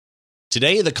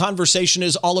Today, the conversation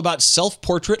is all about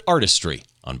self-portrait artistry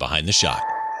on Behind the Shot.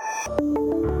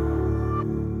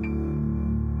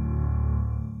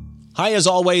 Hi, as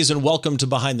always, and welcome to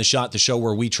Behind the Shot, the show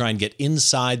where we try and get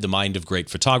inside the mind of great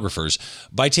photographers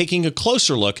by taking a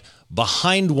closer look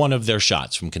behind one of their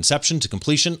shots, from conception to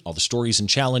completion, all the stories and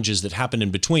challenges that happen in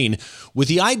between, with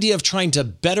the idea of trying to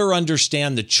better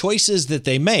understand the choices that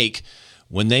they make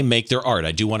when they make their art.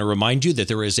 I do want to remind you that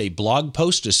there is a blog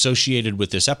post associated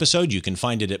with this episode. You can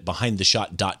find it at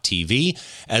behindtheshot.tv.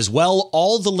 As well,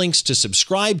 all the links to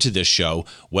subscribe to this show,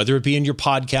 whether it be in your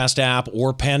podcast app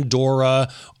or Pandora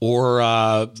or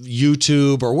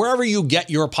YouTube or wherever you get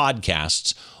your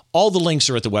podcasts, all the links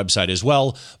are at the website as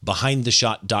well,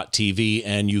 behindtheshot.tv,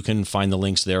 and you can find the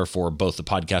links there for both the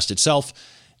podcast itself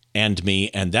and me.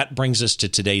 And that brings us to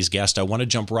today's guest. I want to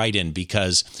jump right in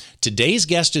because today's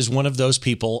guest is one of those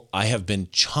people I have been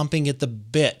chomping at the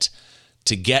bit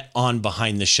to get on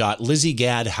Behind the Shot. Lizzie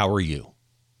Gadd, how are you?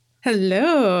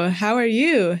 Hello, how are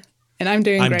you? And I'm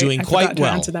doing great. I'm doing quite well.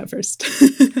 To answer that first.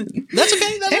 That's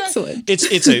okay. That's excellent. Right.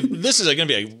 This is going to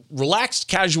be a relaxed,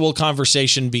 casual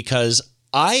conversation because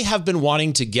I have been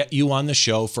wanting to get you on the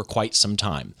show for quite some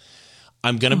time.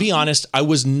 I'm going to be honest. I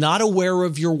was not aware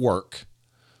of your work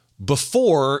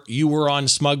before you were on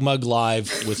Smug Mug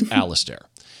Live with Alistair.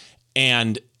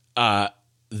 And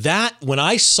when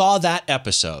I saw that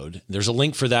episode, there's a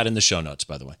link for that in the show notes,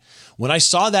 by the way. When I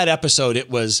saw that episode,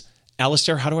 it was,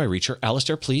 Alistair, how do I reach her?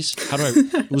 Alistair, please.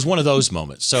 It was one of those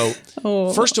moments. So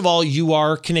First of all, you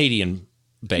are Canadian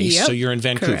based. Yep, so you're in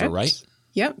Vancouver, correct. Right?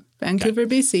 Yep. Vancouver,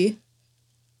 okay. BC.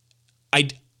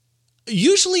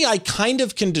 Usually I kind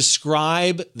of can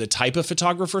describe the type of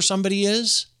photographer somebody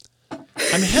is.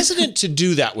 I'm hesitant to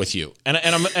do that with you. And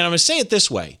I'm going to say it this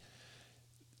way.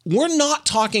 We're not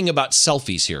talking about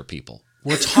selfies here, people.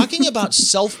 We're talking about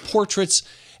self-portraits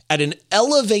at an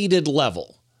elevated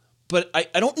level. But I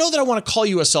don't know that I want to call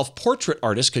you a self-portrait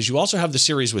artist because you also have the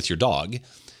series with your dog.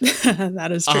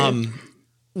 That is true.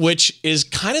 Which is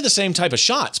kind of the same type of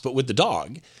shots, but with the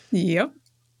dog. Yep.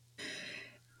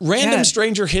 Random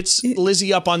stranger hits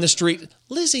Lizzie up on the street.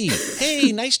 Lizzie,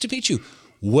 hey, nice to meet you.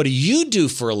 What do you do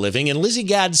for a living? And Lizzie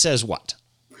Gadd says what?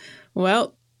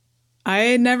 Well,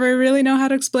 I never really know how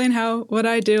to explain what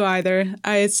I do either.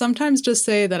 I sometimes just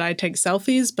say that I take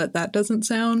selfies, but that doesn't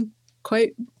sound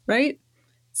quite right.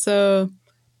 So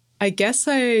I guess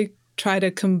I try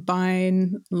to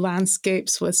combine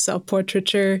landscapes with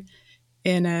self-portraiture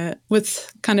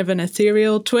with kind of an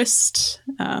ethereal twist.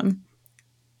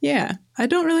 Yeah, I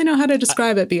don't really know how to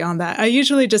describe it beyond that. I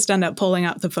usually just end up pulling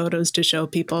out the photos to show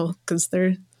people because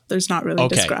there's not really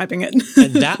describing it.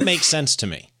 And that makes sense to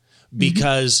me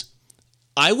because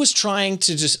I was trying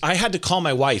to I had to call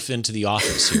my wife into the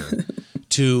office here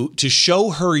to show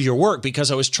her your work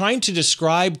because I was trying to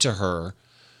describe to her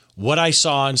what I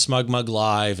saw on Smug Mug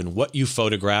Live and what you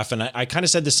photograph. And I kind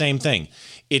of said the same thing.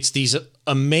 It's these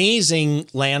amazing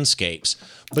landscapes,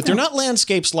 but they're not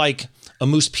landscapes like a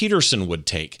Moose Peterson would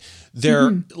take.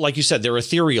 They're, like you said, they're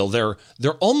ethereal. They're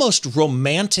almost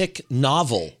romantic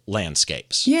novel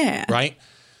landscapes. Yeah. Right?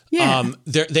 Yeah.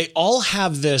 They all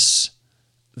have this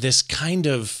kind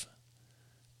of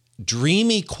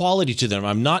dreamy quality to them.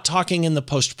 I'm not talking in the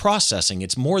post-processing.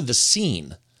 It's more the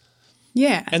scene.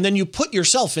 Yeah. And then you put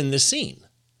yourself in the scene.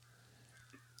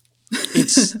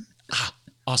 It's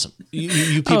awesome.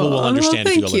 You people will understand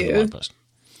if you go look at the blog post.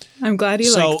 I'm glad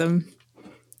you like them.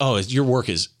 Oh, your work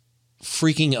is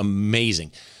freaking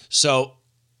amazing. So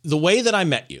the way that I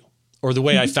met you, or the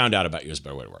way I found out about you is a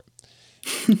better way to word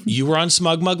it. You were on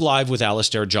Smug Mug Live with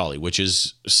Alistair Jolly, which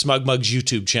is Smug Mug's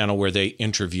YouTube channel where they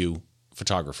interview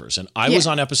photographers. And I was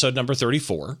on episode number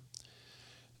 34.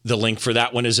 The link for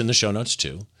that one is in the show notes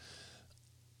too.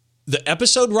 The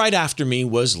episode right after me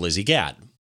was Lizzie Gadd.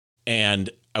 And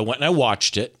I went and I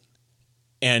watched it.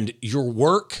 And your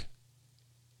work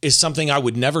is something I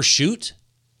would never shoot.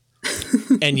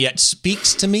 And yet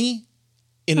speaks to me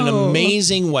in an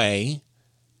amazing way.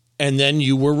 And then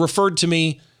you were referred to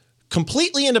me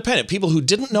completely independent. People who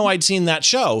didn't know I'd seen that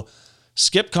show,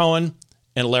 Skip Cohen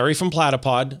and Larry from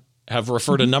Platypod have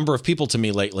referred a number of people to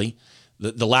me lately.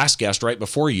 The last guest right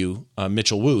before you,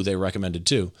 Mitchell Wu, they recommended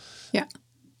too. Yeah.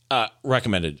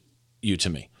 Recommended you to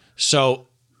me. So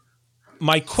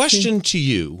my question to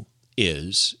you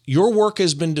is, your work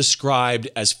has been described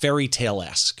as fairy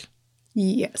tale-esque.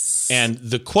 Yes. And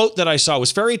the quote that I saw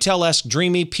was fairy tale-esque,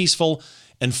 dreamy, peaceful,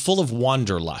 and full of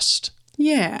wanderlust.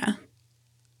 Yeah.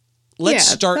 Let's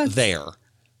start there.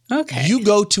 Okay. You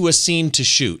go to a scene to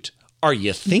shoot. Are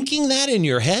you thinking that in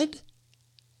your head?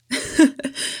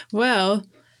 Well,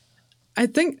 I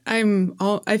think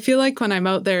I feel like when I'm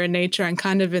out there in nature, I'm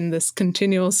kind of in this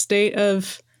continual state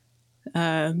of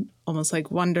almost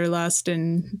like wanderlust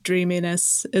and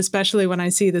dreaminess, especially when I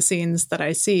see the scenes that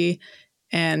I see.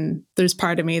 And there's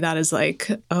part of me that is like,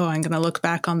 oh, I'm going to look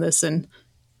back on this and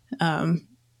I'm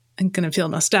going to feel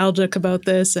nostalgic about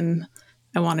this. And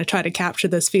I want to try to capture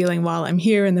this feeling while I'm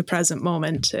here in the present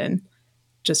moment and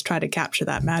just try to capture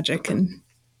that magic and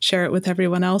share it with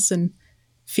everyone else and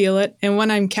feel it. And when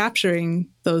I'm capturing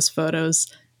those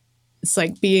photos, it's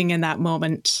like being in that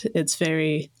moment. It's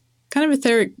very kind of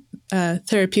a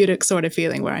therapeutic sort of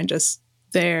feeling where I'm just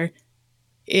there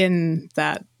in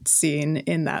that scene,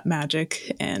 in that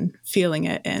magic and feeling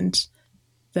it. And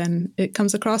then it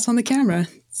comes across on the camera.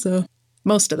 So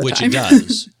most of the time. Which it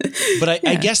does. But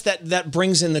I guess that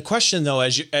brings in the question, though,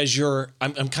 as you're,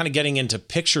 I'm kind of getting into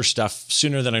picture stuff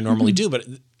sooner than I normally do, but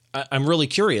I'm really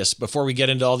curious before we get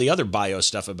into all the other bio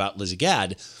stuff about Lizzie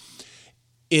Gadd,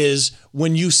 is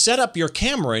when you set up your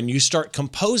camera and you start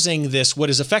composing this, what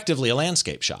is effectively a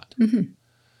landscape shot.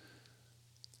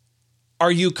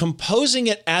 Are you composing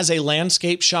it as a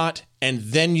landscape shot and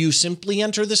then you simply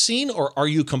enter the scene, or are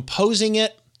you composing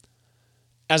it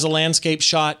as a landscape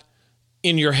shot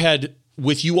in your head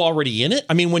with you already in it?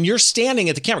 I mean, when you're standing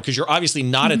at the camera, because you're obviously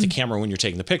not at the camera when you're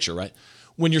taking the picture, right?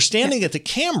 When you're standing at the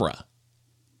camera,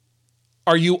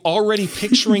 are you already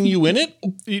picturing you in it?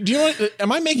 Do you know?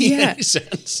 Am I making any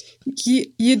sense?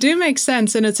 You do make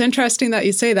sense. And it's interesting that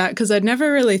you say that because I'd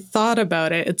never really thought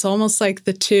about it. It's almost like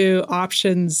the two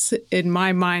options in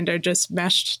my mind are just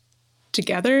meshed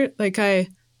together. Like I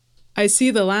see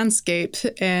the landscape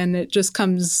and it just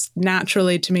comes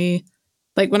naturally to me.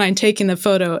 Like when I'm taking the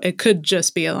photo, it could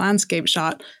just be a landscape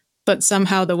shot, but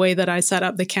somehow the way that I set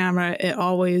up the camera, it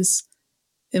always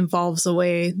involves a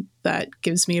way that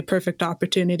gives me a perfect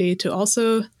opportunity to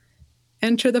also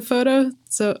enter the photo.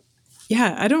 So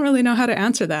yeah, I don't really know how to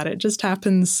answer that. It just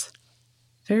happens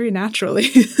very naturally.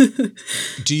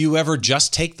 Do you ever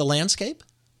just take the landscape?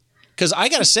 Because I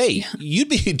got to say, you'd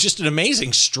be just an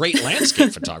amazing straight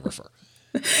landscape photographer.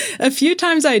 A few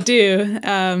times I do.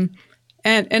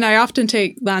 And I often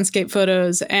take landscape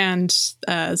photos and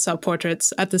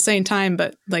self-portraits at the same time,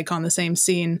 but like on the same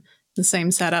scene, the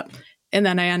same setup. And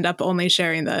then I end up only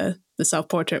sharing the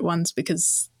self-portrait ones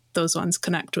because those ones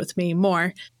connect with me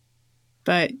more.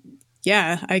 But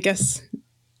yeah, I guess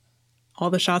all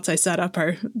the shots I set up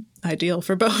are ideal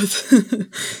for both.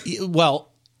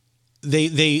 Well,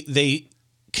 they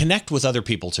connect with other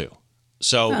people too.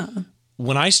 So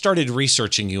when I started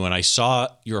researching you and I saw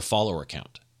your follower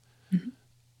count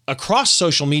across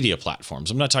social media platforms,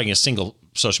 I'm not talking a single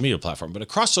social media platform, but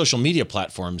across social media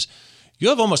platforms, you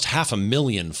have almost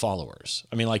 500,000 followers.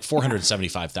 I mean, like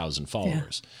 475,000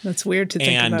 followers. Yeah, that's weird to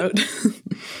think about.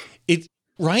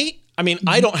 Right? I mean,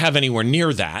 I don't have anywhere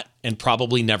near that and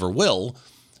probably never will,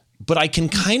 but I can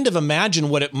kind of imagine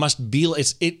what it must be.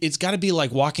 It's got to be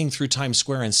like walking through Times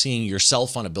Square and seeing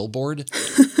yourself on a billboard.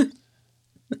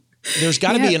 There's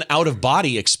got to be an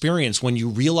out-of-body experience when you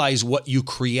realize what you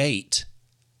create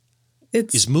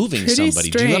is moving somebody.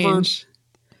 Strange. Do you ever?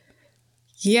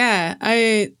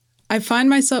 Yeah, I find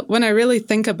myself, when I really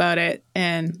think about it,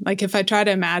 and like if I try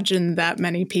to imagine that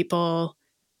many people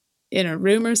in a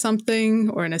room or something,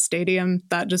 or in a stadium,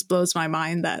 that just blows my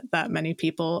mind that many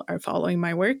people are following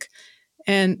my work.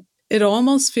 And it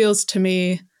almost feels to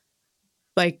me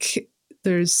like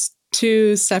there's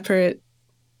two separate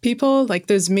people. Like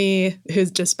there's me who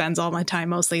just spends all my time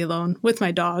mostly alone with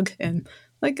my dog. And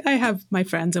like I have my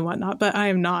friends and whatnot, but I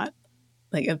am not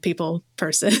like a people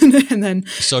person. And then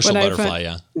social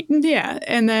butterfly, yeah.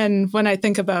 And then when I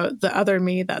think about the other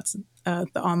me, that's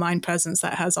the online presence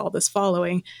that has all this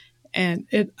following, and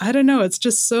I don't know, it's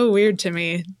just so weird to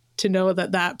me to know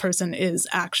that person is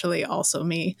actually also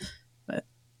me, but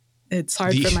it's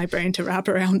hard for my brain to wrap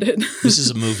around it. This is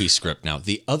a movie script now.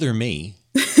 The other me,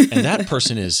 and that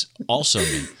person is also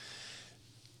me.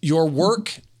 Your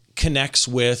work connects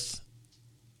with,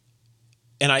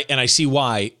 and I see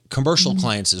why, commercial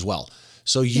clients as well.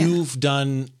 So you've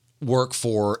done work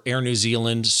for Air New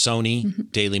Zealand, Sony,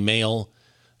 Daily Mail,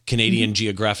 Canadian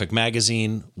Geographic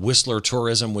Magazine, Whistler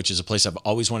Tourism, which is a place I've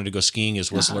always wanted to go skiing,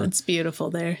 is Whistler. Oh, it's beautiful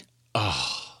there.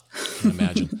 Oh, I can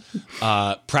imagine.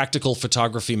 Practical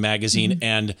Photography Magazine.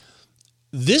 And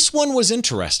this one was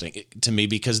interesting to me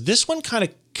because this one kind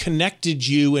of connected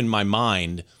you in my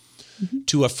mind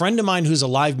to a friend of mine who's a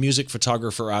live music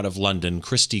photographer out of London,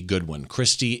 Christy Goodwin.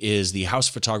 Christy is the house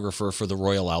photographer for the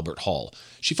Royal Albert Hall.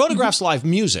 She photographs live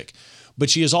music,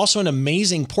 but she is also an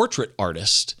amazing portrait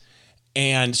artist.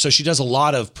 And so she does a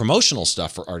lot of promotional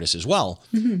stuff for artists as well,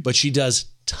 but she does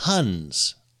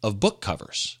tons of book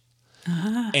covers.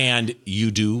 And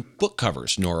you do book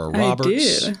covers, Nora I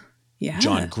Roberts, do. Yeah.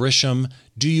 John Grisham.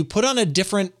 Do you put on a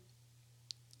different,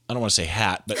 I don't want to say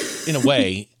hat, but in a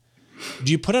way,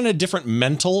 do you put on a different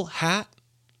mental hat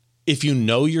if you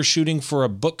know you're shooting for a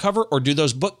book cover, or do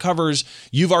those book covers,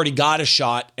 you've already got a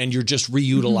shot and you're just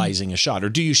reutilizing a shot, or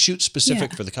do you shoot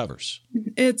specific for the covers?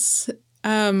 It's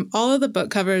all of the book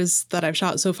covers that I've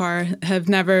shot so far have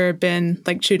never been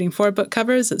like shooting for book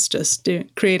covers. It's just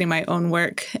creating my own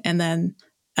work. And then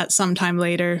at some time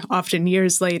later, often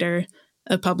years later,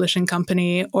 a publishing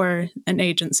company or an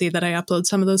agency that I upload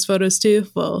some of those photos to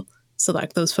will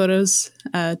select those photos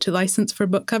to license for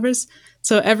book covers.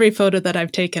 So every photo that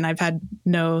I've taken, I've had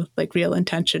no like real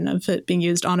intention of it being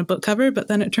used on a book cover, but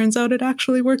then it turns out it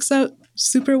actually works out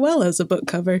super well as a book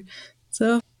cover.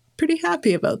 So pretty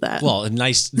happy about that. Well, a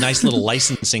nice little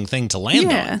licensing thing to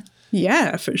land on.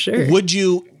 Yeah, for sure. Would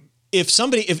you, if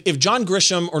John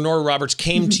Grisham or Nora Roberts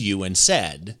came to you and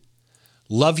said,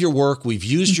 love your work, we've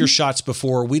used your shots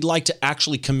before, we'd like to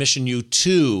actually commission you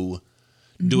to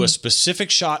do a specific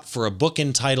shot for a book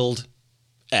entitled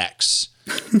X.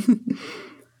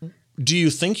 Do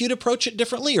you think you'd approach it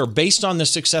differently, or based on the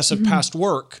success of past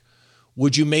work,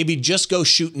 would you maybe just go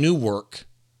shoot new work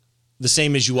the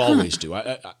same as you always do?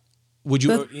 Would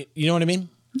you, you know what I mean?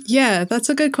 Yeah, that's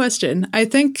a good question. I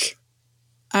think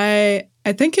it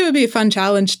would be a fun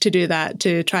challenge to do that,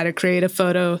 to try to create a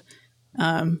photo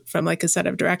from like a set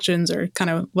of directions or kind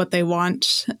of what they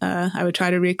want. I would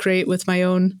try to recreate with my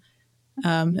own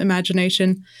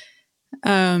imagination.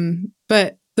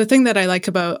 But the thing that I like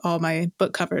about all my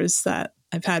book covers that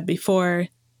I've had before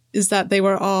is that they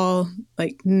were all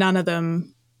like, none of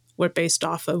them were based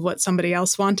off of what somebody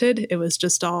else wanted. It was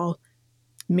just all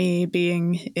me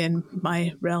being in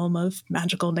my realm of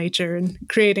magical nature and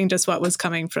creating just what was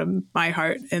coming from my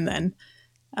heart. And then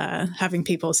having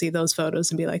people see those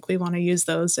photos and be like, we want to use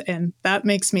those. And that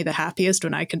makes me the happiest,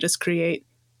 when I can just create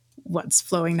what's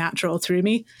flowing natural through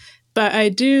me. But I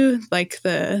do like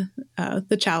the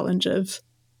challenge of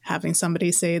having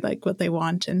somebody say like what they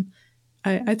want. And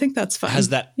I think that's fun. Has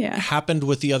that happened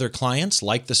with the other clients,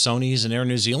 like the Sonys and Air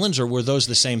New Zealands, or were those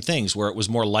the same things where it was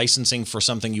more licensing for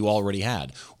something you already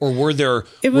had? Or were there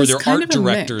art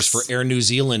directors for Air New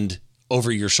Zealand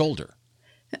over your shoulder?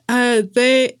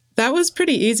 That was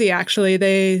pretty easy, actually.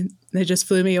 They just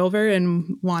flew me over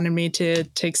and wanted me to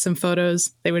take some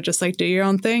photos. They were just like, do your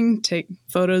own thing, take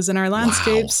photos in our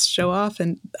landscapes, show off.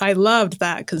 And I loved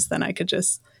that, because then I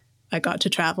got to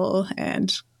travel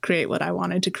and create what I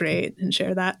wanted to create and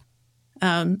share that.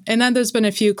 And then there's been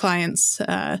a few clients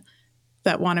that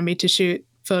wanted me to shoot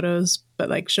photos, but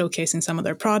like showcasing some of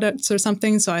their products or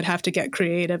something. So I'd have to get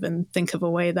creative and think of a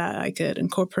way that I could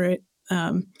incorporate,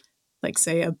 like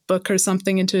say a book or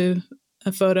something into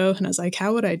a photo. And I was like,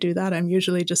 how would I do that? I'm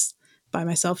usually just by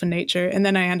myself in nature. And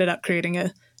then I ended up creating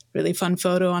a really fun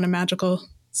photo on a magical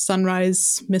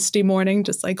sunrise, misty morning,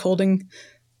 just like holding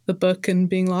the book and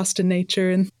being lost in nature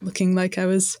and looking like I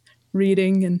was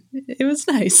reading, and it was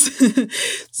nice.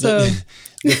 So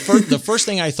the first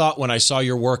thing I thought when I saw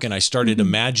your work and I started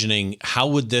imagining how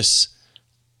would this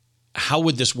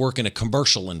work in a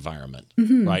commercial environment,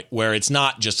 right? Where it's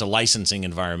not just a licensing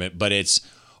environment, but it's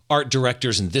art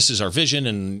directors and this is our vision,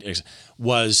 and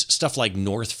was stuff like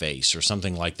North Face or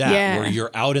something like that, where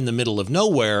you're out in the middle of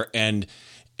nowhere and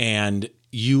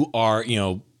you are,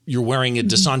 you're wearing a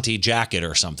DeSanti jacket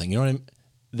or something. You know what I mean?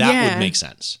 That would make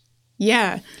sense.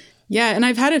 Yeah. Yeah. And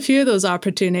I've had a few of those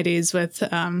opportunities with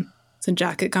some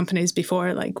jacket companies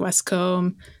before, like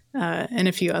Westcomb and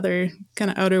a few other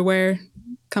kind of outerwear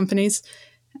companies.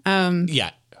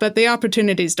 But the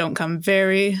opportunities don't come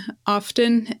very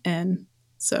often. And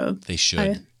so they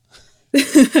should.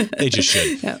 They just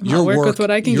should. Yeah, I'll work with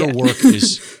what I can get. Your work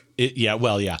is,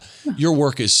 your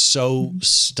work is so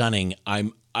stunning.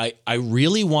 I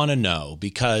really want to know,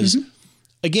 because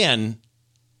again,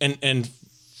 and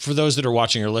for those that are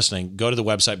watching or listening, go to the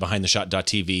website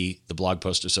behindtheshot.tv, the blog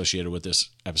post associated with this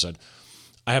episode.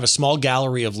 I have a small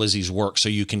gallery of Lizzie's work so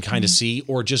you can kind of see,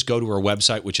 or just go to her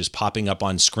website, which is popping up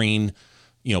on screen,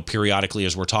 periodically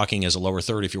as we're talking as a lower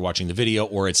third if you're watching the video,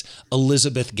 or it's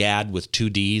Elizabeth Gadd with 2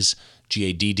 Ds,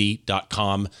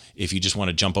 GADD.com, if you just want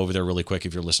to jump over there really quick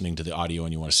if you're listening to the audio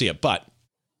and you want to see it. But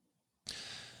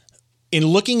in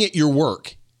looking at your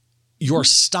work, your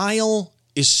style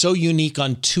is so unique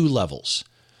on 2 levels.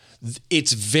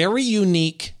 It's very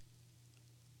unique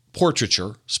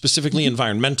portraiture, specifically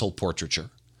environmental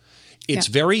portraiture. It's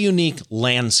very unique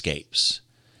landscapes.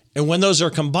 And when those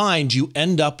are combined, you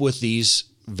end up with these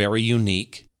very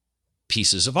unique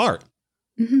pieces of art.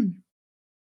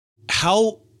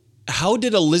 How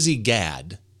did a Lizzie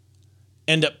Gadd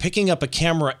end up picking up a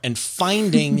camera and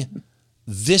finding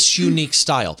this unique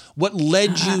style? What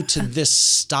led you to this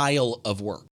style of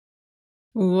work?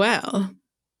 Well,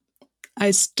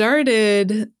 I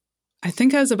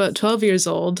think I was about 12 years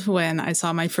old when I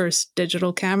saw my first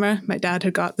digital camera. My dad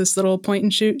had got this little point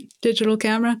and shoot digital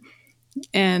camera.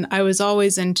 And I was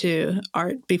always into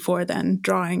art before then,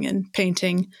 drawing and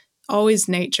painting, always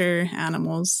nature,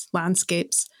 animals,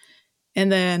 landscapes. And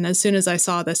then as soon as I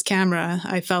saw this camera,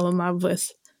 I fell in love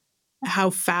with how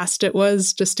fast it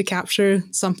was just to capture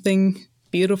something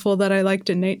beautiful that I liked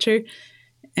in nature.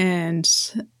 And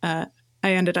I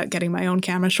ended up getting my own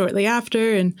camera shortly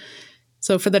after. And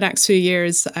so for the next few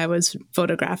years, I was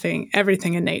photographing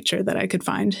everything in nature that I could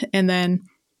find. And then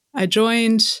I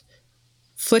joined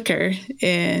Flickr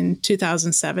in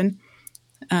 2007.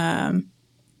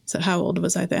 So how old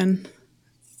was I then?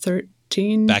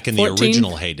 13? Back in 14? The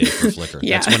original heyday for Flickr.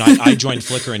 Yeah. That's when I joined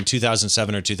Flickr in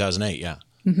 2007 or 2008. Yeah.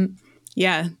 Mm-hmm.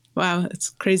 Yeah. Wow. It's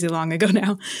crazy long ago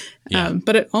now. Yeah.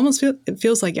 But it almost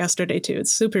feels like yesterday too.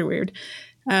 It's super weird.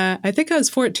 I think I was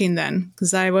 14 then,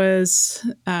 because I was,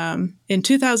 in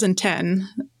 2010,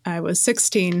 I was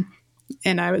 16,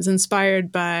 and I was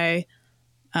inspired by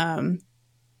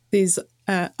these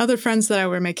other friends that I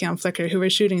were making on Flickr who were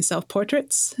shooting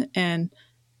self-portraits. And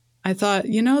I thought,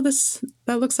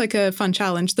 that looks like a fun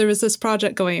challenge. There was this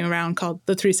project going around called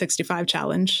the 365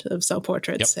 Challenge of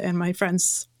self-portraits. Yep. And my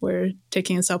friends were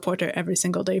taking a self-portrait every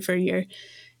single day for a year.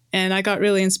 And I got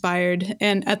really inspired.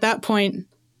 And at that point,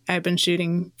 I'd been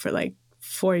shooting for like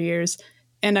 4 years.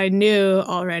 And I knew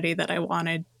already that I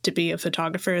wanted to be a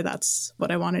photographer. That's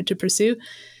what I wanted to pursue.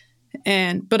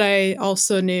 But I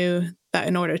also knew that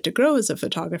in order to grow as a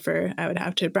photographer, I would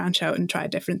have to branch out and try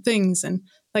different things. And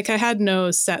I had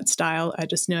no set style. I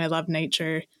just knew I loved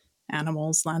nature,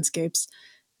 animals, landscapes.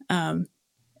 And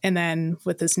then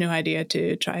with this new idea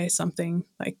to try something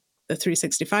like the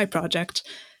 365 project,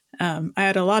 I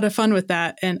had a lot of fun with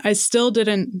that. And I still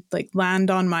didn't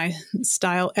land on my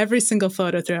style. Every single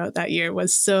photo throughout that year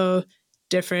was so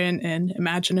different and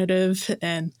imaginative,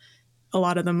 and a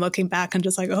lot of them looking back and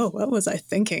just oh, what was I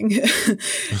thinking?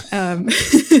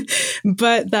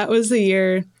 But that was the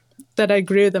year that I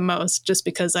grew the most, just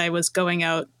because I was going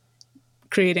out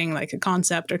creating a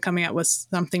concept or coming up with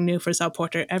something new for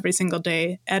self-portrait every single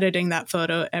day, editing that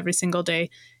photo every single day.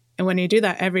 And when you do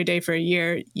that every day for a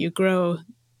year, you grow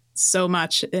so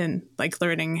much in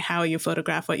learning how you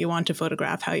photograph, what you want to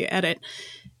photograph, how you edit.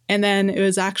 And then it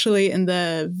was actually in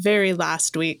the very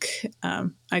last week,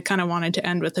 I kind of wanted to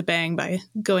end with a bang by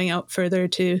going out further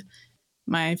to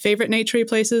my favorite nature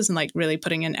places and really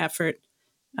putting in effort,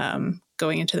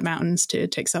 going into the mountains to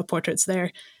take self-portraits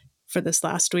there for this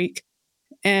last week.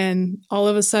 And all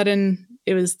of a sudden,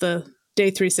 it was the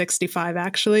day 365,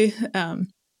 actually.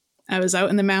 I was out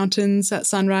in the mountains at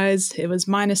sunrise. It was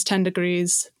minus 10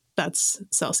 degrees. That's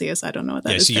Celsius. I don't know what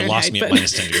that is. Yeah, so you lost me at but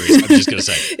minus 10 degrees. I'm just going to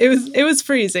say. It was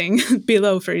freezing,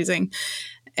 below freezing.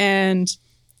 And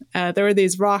there were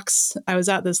these rocks. I was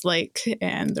at this lake,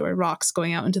 and there were rocks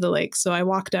going out into the lake. So I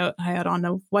walked out. I had on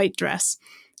a white dress,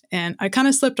 and I kind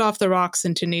of slipped off the rocks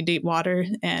into knee-deep water,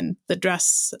 and the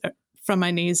dress from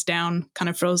my knees down kind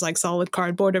of froze like solid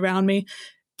cardboard around me.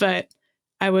 But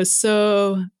I was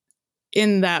so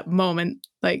in that moment,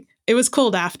 it was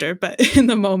cold after, but in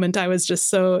the moment, I was just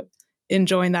so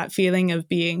enjoying that feeling of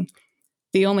being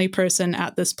the only person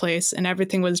at this place, and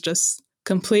everything was just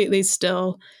completely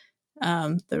still.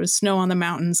 There was snow on the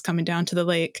mountains coming down to the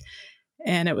lake,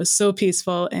 and it was so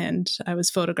peaceful, and I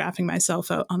was photographing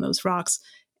myself out on those rocks.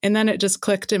 And then it just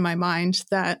clicked in my mind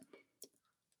that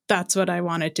that's what I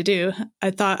wanted to do.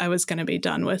 I thought I was going to be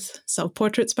done with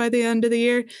self-portraits by the end of the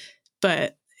year,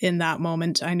 but in that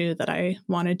moment, I knew that I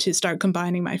wanted to start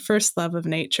combining my first love of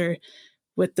nature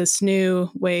with this new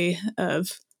way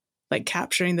of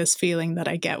capturing this feeling that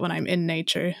I get when I'm in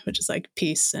nature, which is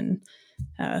peace and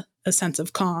a sense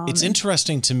of calm. It's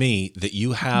interesting to me that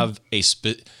you have I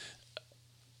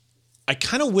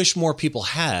kind of wish more people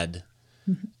had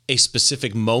a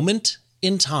specific moment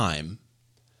in time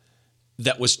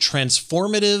that was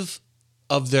transformative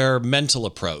of their mental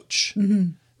approach.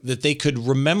 Mm-hmm. That they could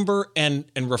remember and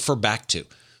refer back to.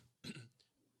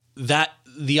 That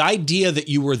the idea that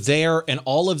you were there and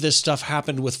all of this stuff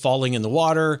happened with falling in the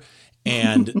water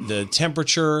and the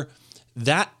temperature,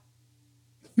 that's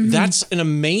an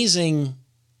amazing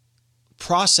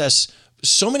process.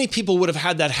 So many people would have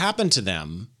had that happen to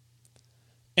them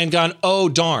and gone, oh,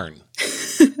 darn.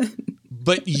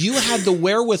 But you had the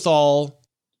wherewithal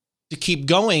to keep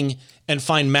going and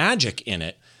find magic in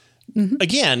it. Mm-hmm.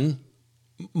 Again,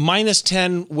 minus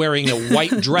 10 wearing a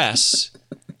white dress,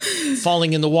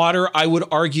 falling in the water, I would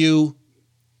argue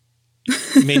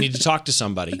You may need to talk to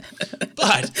somebody.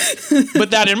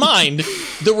 But that in mind,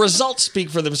 the results speak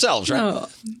for themselves, right?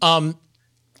 Oh.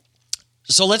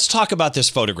 So let's talk about this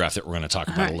photograph that we're going to talk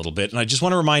about a little bit. And I just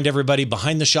want to remind everybody,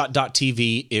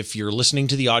 behindtheshot.tv, if you're listening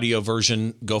to the audio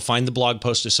version, go find the blog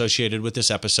post associated with this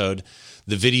episode.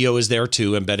 The video is there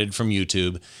too, embedded from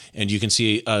YouTube. And you can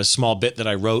see a small bit that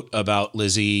I wrote about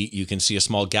Lizzie. You can see a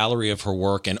small gallery of her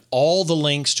work, and all the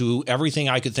links to everything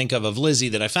I could think of Lizzie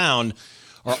that I found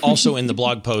are also in the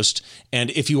blog post.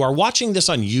 And if you are watching this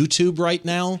on YouTube right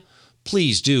now,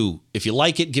 please do, if you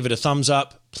like it, give it a thumbs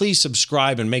up. Please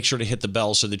subscribe and make sure to hit the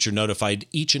bell so that you're notified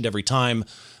each and every time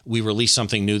we release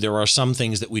something new. There are some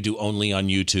things that we do only on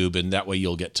YouTube, and that way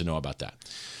you'll get to know about that.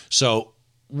 So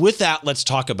with that, let's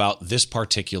talk about this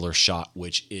particular shot,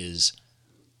 which is,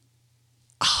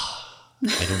 I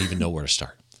don't even know where to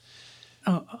start.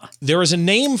 There is a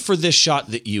name for this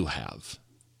shot that you have,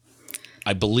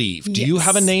 I believe. Do you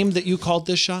have a name that you called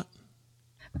this shot?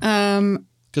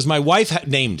 Because my wife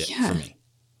named it for me.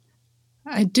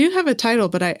 I do have a title,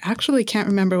 but I actually can't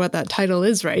remember what that title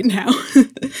is right now.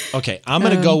 Okay, I'm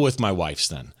going to go with my wife's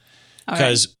then.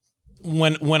 Because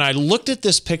when I looked at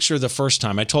this picture the first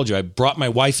time, I told you I brought my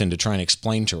wife in to try and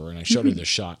explain to her, and I showed her this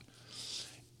shot.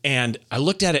 And I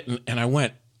looked at it and I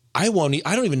went, I don't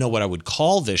even know what I would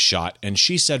call this shot. And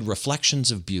she said,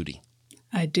 Reflections of Beauty.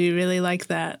 I do really like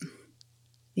that.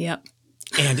 Yep.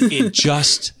 And it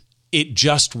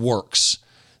just works.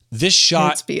 This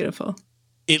shot, it's beautiful.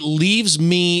 It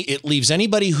leaves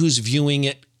anybody who's viewing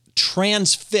it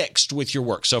transfixed with your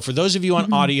work. So for those of you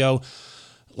on audio,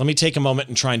 let me take a moment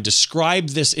and try and describe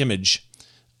this image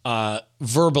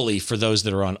verbally for those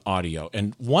that are on audio.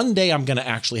 And one day I'm going to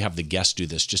actually have the guest do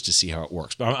this just to see how it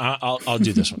works. But I'll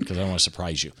do this one because I want to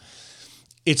surprise you.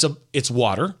 It's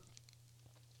water.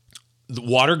 The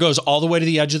water goes all the way to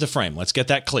the edge of the frame. Let's get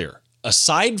that clear.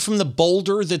 Aside from the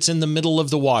boulder that's in the middle of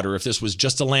the water, if this was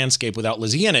just a landscape without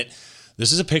Lizzie in it,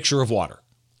 this is a picture of water.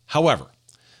 However,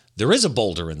 there is a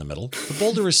boulder in the middle. The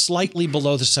boulder is slightly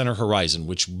below the center horizon,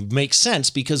 which makes sense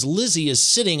because Lizzie is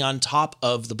sitting on top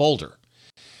of the boulder,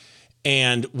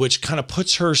 and which kind of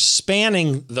puts her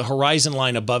spanning the horizon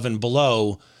line above and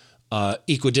below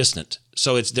equidistant.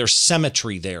 So there's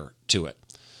symmetry there to it.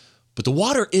 But the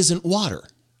water isn't water.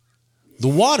 The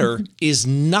water is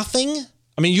nothing.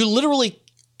 I mean, you literally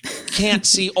can't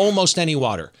see almost any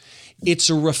water. It's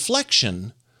a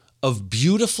reflection of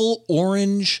beautiful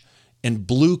orange and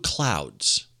blue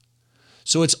clouds.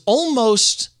 So it's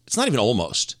not even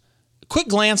almost. A quick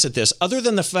glance at this, other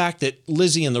than the fact that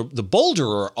Lizzie and the boulder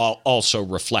are also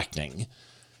reflecting.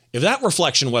 If that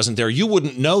reflection wasn't there, you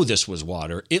wouldn't know this was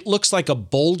water. It looks like a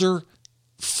boulder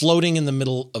floating in the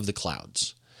middle of the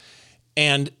clouds.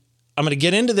 And I'm going to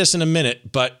get into this in a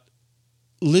minute, but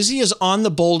Lizzie is on the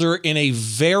boulder in a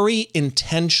very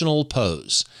intentional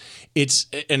pose.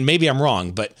 And maybe I'm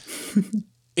wrong, but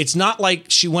it's not like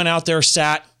she went out there,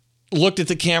 sat, looked at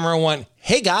the camera and went,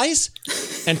 hey guys,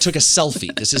 and took a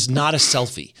selfie. This is not a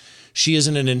selfie. She is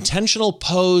in an intentional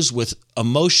pose with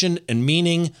emotion and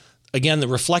meaning. Again, the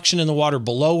reflection in the water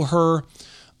below her.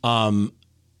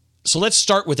 So let's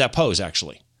start with that pose,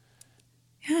 actually.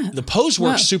 Yeah. The pose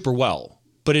works super well,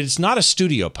 but it's not a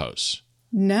studio pose.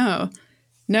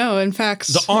 No, in fact.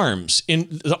 The arms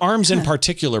in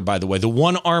particular, by the way, the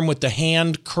one arm with the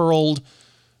hand curled.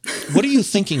 What are you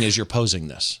thinking as you're posing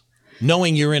this,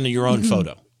 knowing you're in your own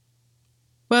photo?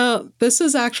 Well, this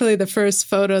is actually the first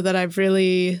photo that I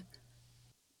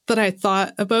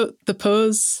thought about the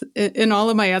pose. In all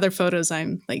of my other photos,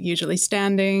 I'm like usually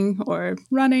standing or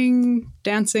running,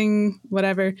 dancing,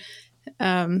 whatever.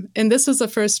 And this was the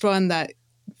first one that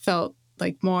felt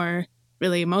like more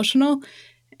really emotional.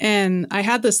 And I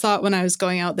had this thought when I was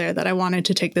going out there that I wanted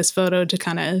to take this photo to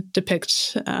kind of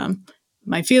depict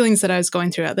my feelings that I was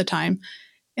going through at the time.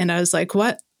 And I was like,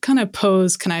 what kind of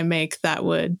pose can I make that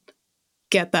would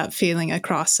get that feeling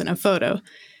across in a photo?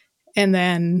 And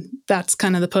then that's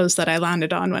kind of the pose that I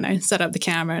landed on when I set up the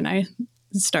camera and I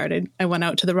went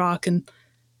out to the rock, and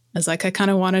I was like, I kind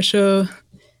of want to show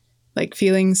like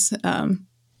feelings,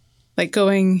 like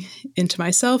going into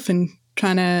myself and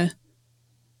trying to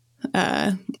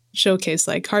showcase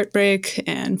like heartbreak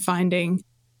and finding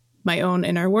my own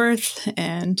inner worth,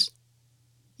 and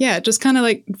just kind of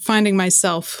like finding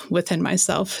myself within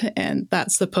myself. And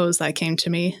that's the pose that came to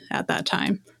me at that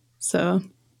time. So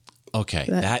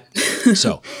okay,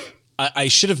 so I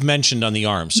should have mentioned on the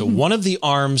arm. So one of the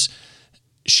arms,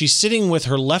 she's sitting with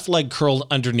her left leg curled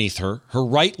underneath her. Her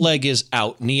right leg is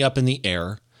out, knee up in the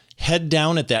air, head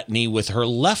down at that knee with her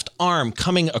left arm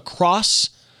coming across,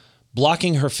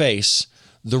 blocking her face.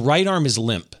 The right arm is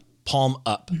limp, palm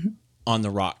up on the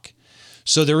rock.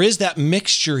 So there is that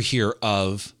mixture here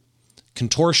of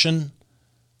contortion,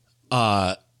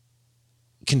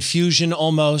 confusion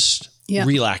almost,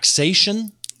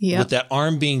 relaxation, with that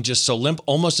arm being just so limp,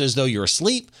 almost as though you're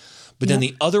asleep, but then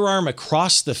the other arm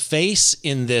across the face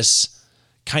in this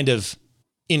kind of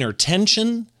inner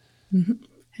tension. Mm-hmm.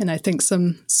 And I think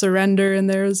some surrender in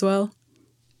there as well.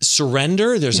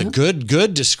 Surrender? There's a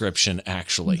good description,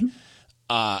 actually.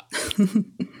 Wow.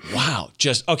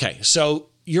 Just, okay. So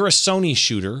you're a Sony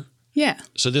shooter. Yeah.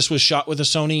 So this was shot with a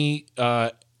Sony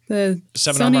the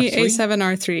 7R Mark Sony III?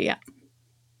 A7R3, yeah.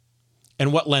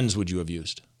 And what lens would you have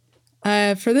used?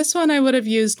 For this one, I would have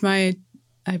used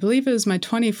I believe it was my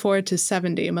 24 to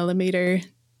 70 millimeter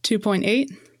 2.8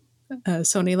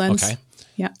 Sony lens. Okay.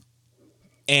 Yeah.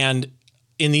 And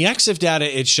in the EXIF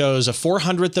data, it shows a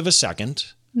 400th of a second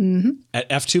at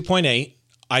f2.8,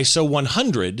 ISO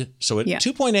 100. So at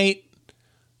 2.8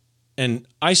 and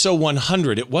ISO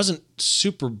 100, it wasn't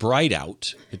super bright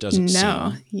out. It doesn't seem.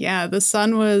 No. Yeah, the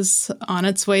sun was on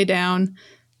its way down.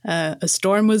 A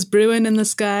storm was brewing in the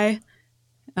sky.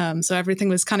 So everything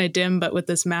was kind of dim, but with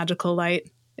this magical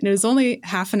light. And it was only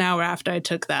half an hour after I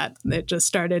took that. It just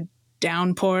started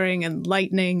downpouring and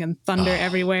lightning and thunder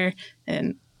everywhere.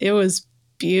 And it was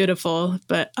beautiful.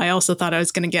 But I also thought I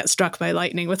was going to get struck by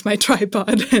lightning with my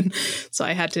tripod. And so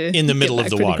I had to. In the middle of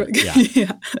the water.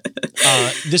 Yeah.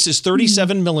 This is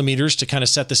 37 millimeters to kind of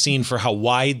set the scene for how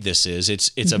wide this is.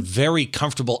 It's a very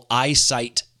comfortable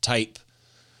eyesight type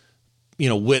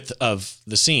width of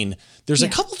the scene. There's a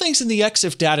couple things in the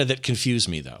EXIF data that confuse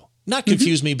me, though. Not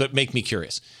confuse me, but make me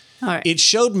curious. All right. It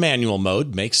showed manual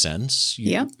mode, makes sense.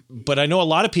 But I know a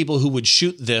lot of people who would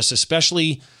shoot this,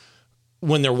 especially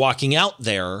when they're walking out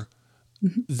there,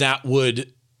 that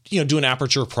would, do an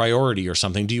aperture priority or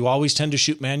something. Do you always tend to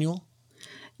shoot manual?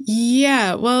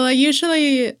 Yeah. Well, I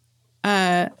usually,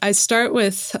 I start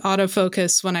with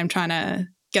autofocus when I'm trying to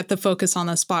get the focus on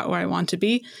the spot where I want to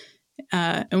be.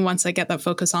 And once I get that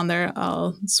focus on there,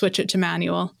 I'll switch it to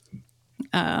manual.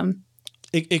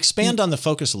 Expand on the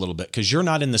focus a little bit, because you're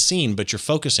not in the scene, but you're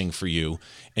focusing for you,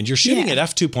 and you're shooting at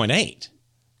f2.8,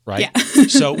 right? Yeah.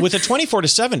 So with a 24 to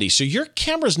 70, so your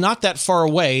camera's not that far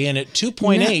away, and at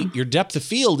 2.8, your depth of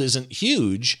field isn't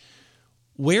huge.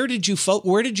 Where did you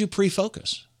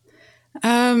pre-focus?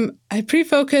 I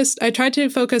pre-focused. I tried to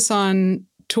focus on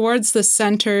towards the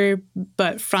center,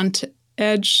 but front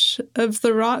edge of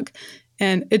the rock,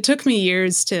 and it took me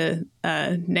years to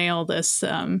nail this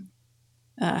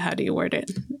how do you word it,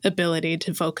 ability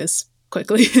to focus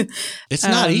quickly. It's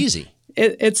not easy.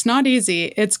 It's not easy.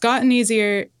 It's gotten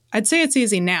easier. I'd say it's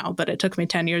easy now, but it took me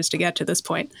 10 years to get to this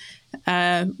point.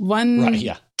 One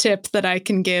tip that I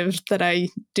can give that I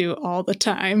do all the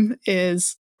time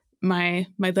is my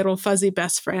little fuzzy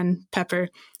best friend, Pepper.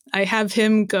 I have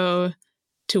him go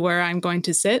to where I'm going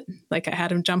to sit. Like I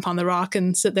had him jump on the rock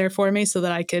and sit there for me so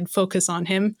that I could focus on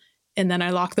him. And then I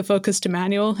lock the focus to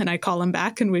manual and I call him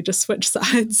back and we just switch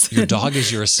sides. Your dog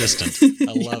is your assistant.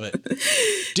 I love it.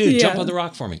 Dude, jump on the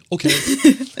rock for me. Okay.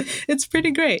 It's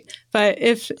pretty great. But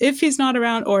if he's not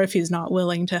around or if he's not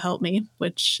willing to help me,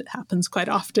 which happens quite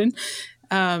often,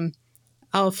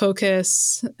 I'll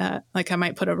focus, like I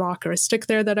might put a rock or a stick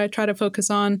there that I try to focus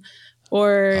on.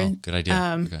 Or good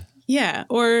idea. Okay. Yeah.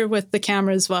 Or with the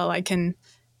camera as well, I can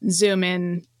zoom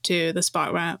in to the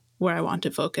spot where I want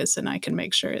to focus and I can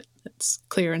make sure it's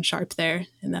clear and sharp there.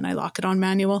 And then I lock it on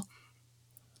manual.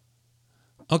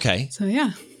 Okay. So,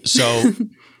 yeah. So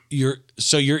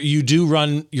you do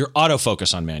run your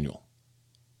autofocus on manual.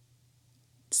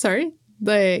 Sorry?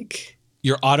 Like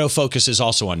your autofocus is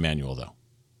also on manual though.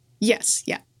 Yes.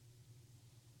 Yeah.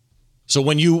 So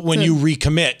when you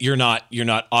recommit, you're not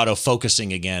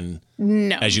autofocusing again.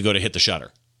 No. As you go to hit the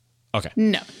shutter. Okay.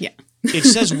 No. Yeah. It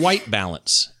says white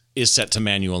balance is set to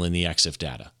manual in the EXIF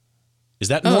data. Is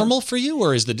that normal for you,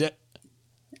 or is the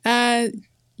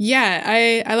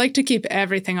yeah, I like to keep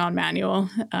everything on manual.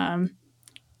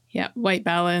 White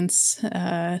balance,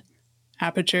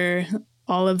 aperture,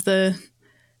 all of the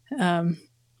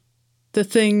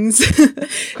things.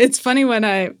 It's funny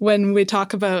when we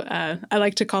talk about I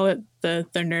like to call it the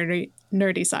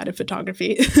nerdy side of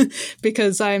photography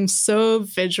because I'm so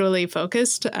visually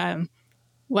focused.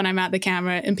 When I'm at the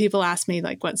camera and people ask me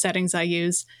like what settings I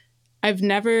use, I've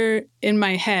never in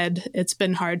my head, it's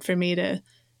been hard for me to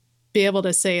be able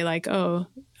to say like, oh,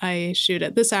 I shoot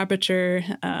at this aperture,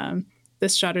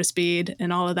 this shutter speed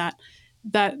and all of that.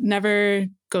 That never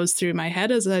goes through my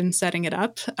head as I'm setting it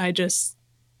up.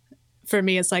 For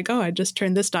me, it's like, oh, I just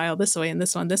turn this dial this way and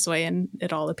this one this way and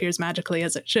it all appears magically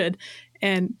as it should.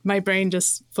 And my brain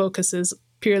just focuses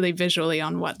purely visually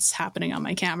on what's happening on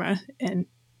my camera and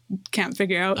can't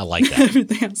figure out I like that.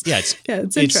 everything else. Yeah,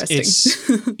 it's interesting.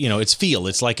 It's feel.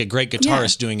 It's like a great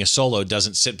guitarist doing a solo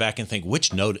doesn't sit back and think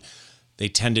which note. They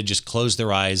tend to just close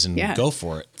their eyes and go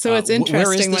for it. So it's interesting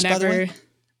where is this, whenever. by the way?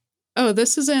 Oh,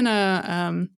 this is in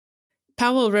a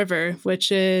Powell River,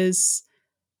 which is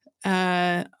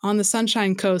on the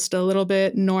Sunshine Coast, a little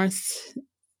bit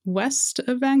northwest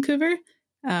of Vancouver.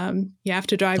 You have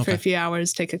to drive for a few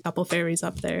hours, take a couple ferries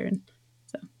up there, and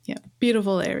so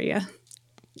beautiful area,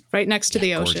 right next to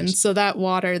the ocean. Gorgeous. So that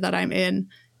water that I'm in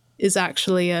is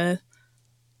actually I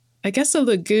guess a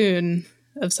lagoon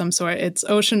of some sort. It's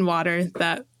ocean water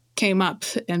that came up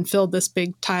and filled this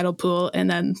big tidal pool, and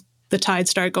then the tide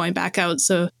started going back out.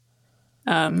 So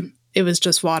it was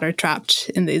just water trapped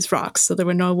in these rocks. So there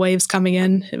were no waves coming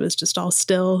in. It was just all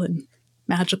still and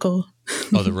magical.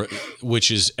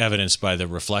 Which is evidenced by the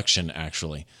reflection,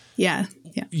 actually. Yeah.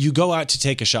 You go out to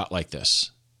take a shot like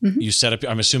this. Mm-hmm. You set up,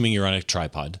 I'm assuming you're on a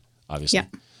tripod, obviously.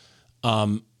 Yeah.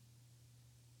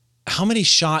 How many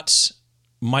shots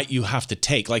might you have to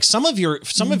take? Like some of your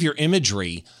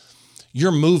imagery,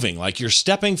 you're moving, like you're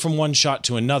stepping from one shot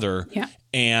to another,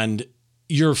 and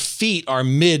your feet are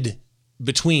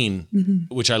between,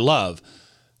 which I love.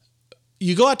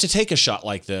 You go out to take a shot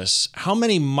like this. How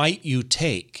many might you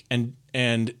take?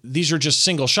 And these are just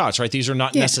single shots, right? These are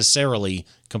not necessarily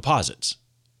composites.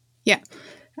 Yeah.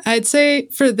 I'd say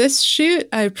for this shoot,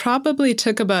 I probably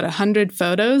took about 100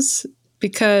 photos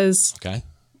because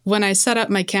when I set up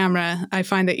my camera, I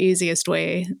find the easiest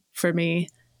way for me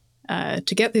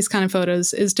to get these kind of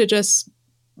photos is to just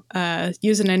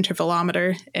use an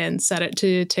intervalometer and set it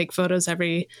to take photos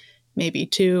every maybe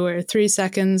 2 or 3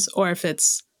 seconds, or if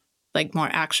it's like more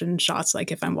action shots,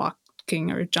 like if I'm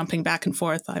walking or jumping back and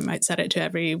forth, I might set it to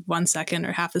every 1 second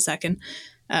or half a second.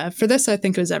 For this, I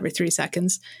think it was every 3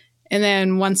 seconds. And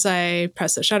then once I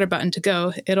press the shutter button to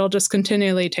go, it'll just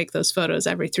continually take those photos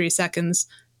every 3 seconds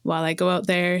while I go out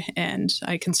there, and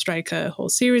I can strike a whole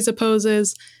series of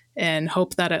poses and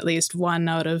hope that at least one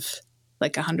out of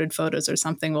like 100 photos or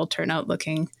something will turn out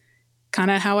looking kind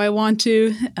of how I want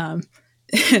to.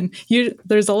 And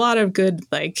there's a lot of good,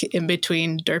 like,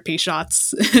 in-between derpy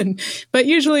shots, but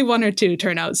usually 1 or 2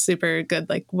 turn out super good,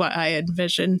 like what I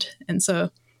envisioned. And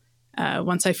so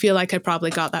once I feel like I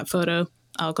probably got that photo,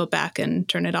 I'll go back and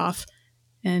turn it off.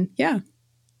 And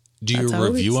do you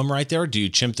review them right there? Do you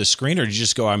chimp the screen, or do you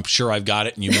just go, I'm sure I've got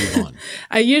it, and you move on?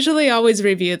 I usually always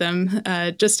review them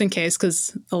just in case,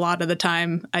 because a lot of the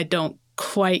time I don't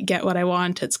quite get what I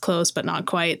want. It's close, but not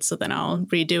quite. So then I'll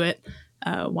redo it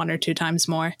 1 or 2 times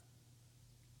more.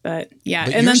 But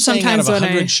and then sometimes out of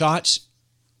 100 shots,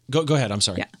 go ahead. I'm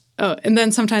sorry. Yeah. Oh, and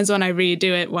then sometimes when I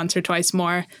redo it once or twice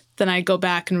more, then I go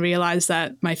back and realize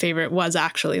that my favorite was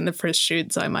actually in the first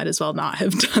shoot, so I might as well not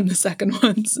have done the second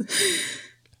ones.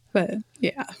 But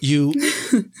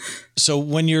so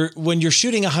when you're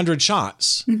shooting 100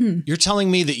 shots, you're telling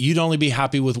me that you'd only be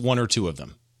happy with 1 or 2 of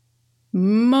them.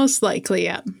 Most likely,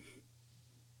 yeah.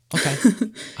 Okay.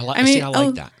 I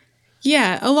like that.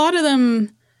 Yeah, a lot of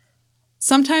them,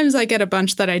 sometimes I get a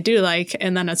bunch that I do like,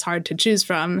 and then it's hard to choose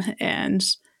from. And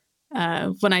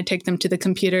when I take them to the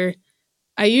computer,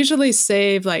 I usually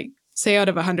save, like, say out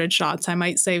of 100 shots, I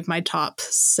might save my top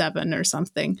 7 or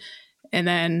something. And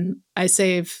then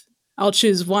I'll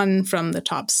choose 1 from the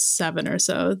top 7 or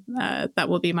so. That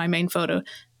will be my main photo.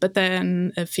 But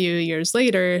then a few years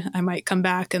later, I might come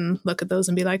back and look at those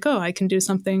and be like, oh, I can do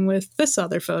something with this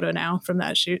other photo now from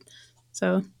that shoot.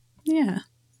 So, yeah.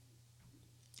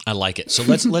 I like it. So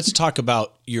let's talk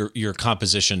about your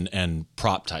composition and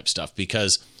prop type stuff,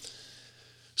 because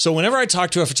so whenever I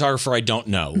talk to a photographer I don't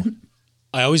know,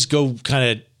 I always go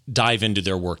kind of dive into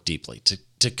their work deeply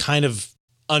to kind of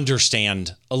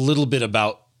understand a little bit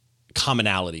about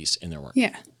commonalities in their work.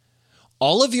 Yeah.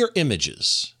 All of your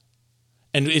images,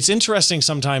 and it's interesting,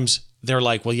 sometimes they're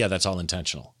like, well, yeah, that's all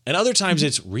intentional. And other times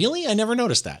it's, really? I never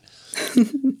noticed that.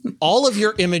 All of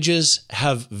your images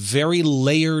have very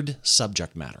layered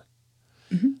subject matter.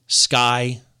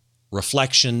 Sky,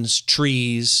 reflections,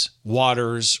 trees,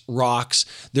 waters, rocks.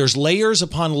 There's layers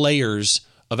upon layers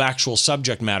of actual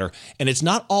subject matter. And it's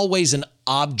not always an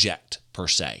object per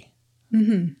se.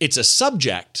 It's a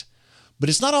subject, but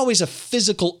it's not always a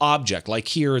physical object. Like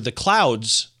here, the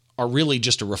clouds are really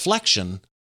just a reflection,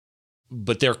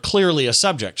 but they're clearly a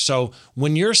subject. So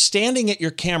when you're standing at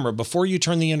your camera before you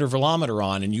turn the intervalometer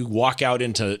on and you walk out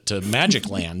into Magic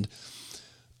Land,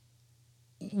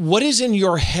 what is in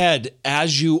your head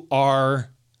as you are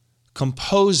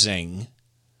composing?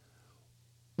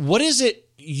 What is it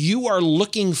you are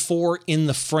looking for in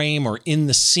the frame or in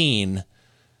the scene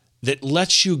that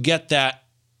lets you get that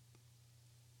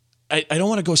I don't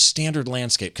want to go standard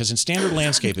landscape, because in standard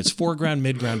landscape, it's foreground,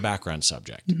 midground, background,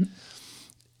 subject. Mm-hmm.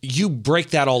 You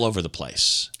break that all over the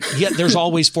place. Yet there's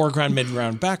always foreground,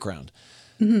 midground, background.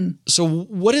 Mm-hmm. So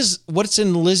what's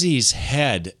in Lizzie's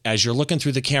head as you're looking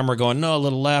through the camera going, no, a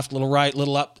little left, a little right, a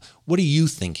little up? What are you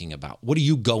thinking about? What are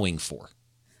you going for?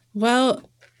 Well,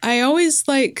 I always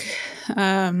like,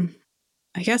 I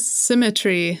guess,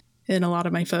 symmetry in a lot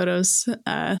of my photos.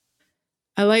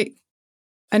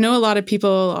 I know a lot of people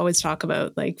always talk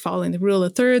about like following the rule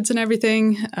of thirds and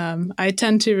everything. I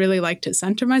tend to really like to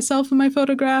center myself in my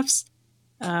photographs.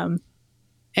 And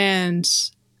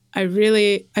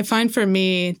I find for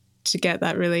me to get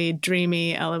that really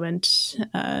dreamy element,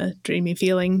 dreamy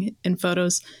feeling in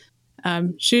photos,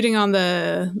 shooting on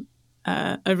a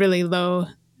really low,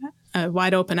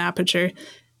 wide open aperture,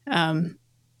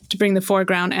 to bring the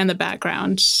foreground and the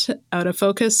background out of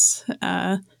focus,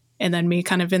 and then me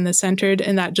kind of in the centered,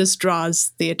 and that just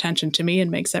draws the attention to me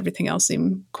and makes everything else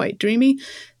seem quite dreamy.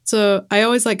 So I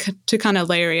always like to kind of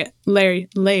layer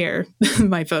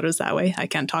my photos that way. I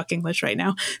can't talk English right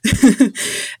now.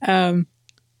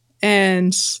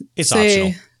 And it's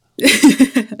optional.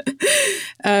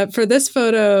 For this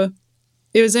photo,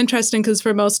 it was interesting because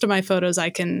for most of my photos,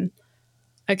 I can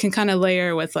kind of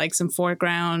layer with like some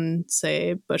foreground,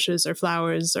 say bushes or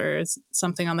flowers or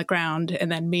something on the ground,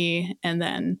 and then me, and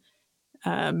then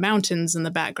mountains in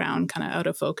the background, kind of out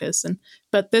of focus.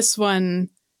 But this one,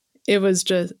 it was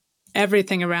just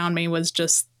everything around me was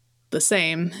just the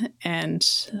same, and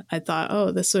I thought,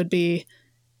 oh, this would be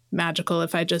magical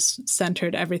if I just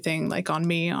centered everything like on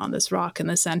me, on this rock in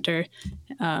the center.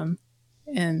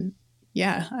 And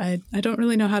yeah, I don't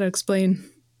really know how to explain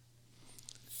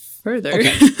further.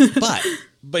 Okay,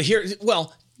 but here,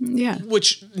 well, yeah.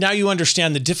 Which now you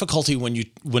understand the difficulty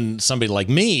when somebody like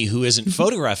me who isn't Mm-hmm.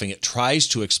 photographing it tries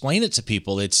to explain it to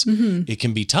people. It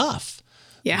can be tough.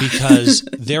 Yeah. Because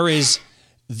I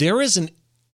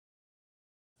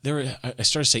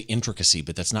started to say intricacy,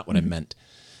 but that's not what I meant.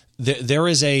 There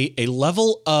is a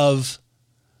level of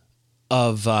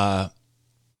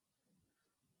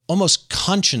almost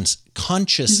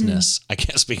consciousness. I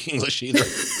can't speak English either.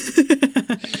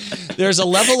 There's a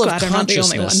level of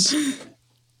consciousness.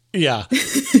 Yeah,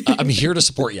 I'm here to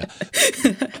support you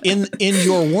in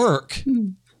your work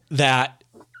that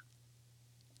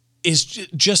is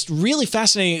just really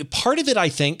fascinating. Part of it, I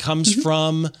think, comes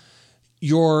from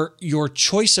your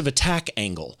choice of attack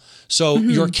angle. So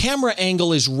your camera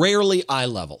angle is rarely eye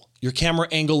level. Your camera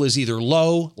angle is either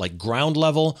low, like ground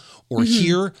level, or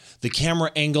here the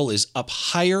camera angle is up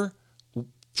higher,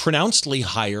 pronouncedly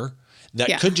higher.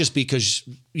 That could just be because,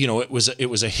 it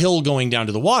was a hill going down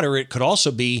to the water. It could also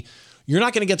be you're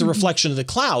not going to get the reflection of the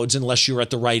clouds unless you're at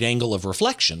the right angle of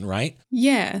reflection, right?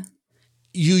 Yeah.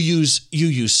 You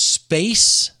use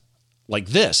space like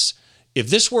this. If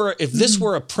this were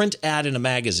a print ad in a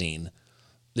magazine,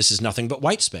 this is nothing but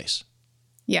white space.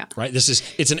 Yeah. Right?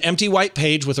 It's an empty white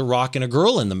page with a rock and a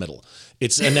girl in the middle.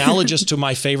 It's analogous to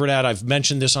my favorite ad. I've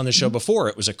mentioned this on the show before.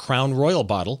 It was a Crown Royal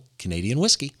bottle, Canadian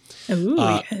whiskey. Ooh,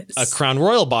 yes. A Crown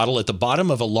Royal bottle at the bottom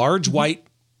of a large white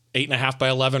 8.5 by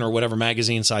 11 or whatever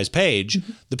magazine size page.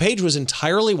 The page was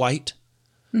entirely white,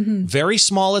 very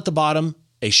small at the bottom,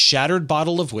 a shattered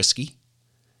bottle of whiskey,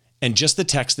 and just the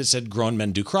text that said "Grown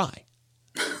men do cry."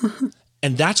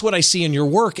 And that's what I see in your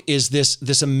work is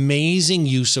this amazing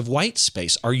use of white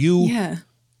space. Are you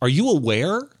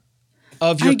aware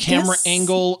of your camera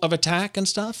angle of attack and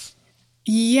stuff?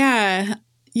 Yeah.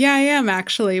 Yeah, I am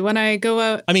actually. When I go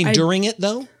out... during it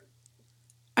though?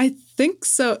 I think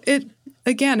so. It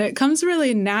comes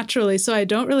really naturally, so I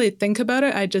don't really think about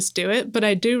it. I just do it. But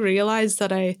I do realize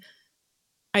that I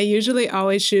usually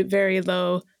always shoot very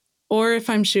low, or if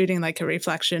I'm shooting like a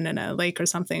reflection in a lake or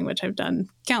something, which I've done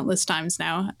countless times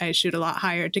now, I shoot a lot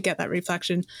higher to get that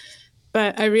reflection.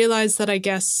 But I realize that I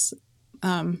guess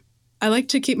I like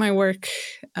to keep my work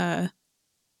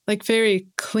like very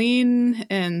clean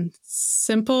and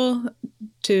simple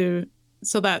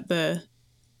so that the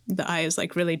eye is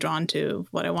like really drawn to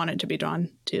what I want it to be drawn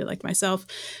to, like myself.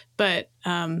 But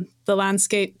the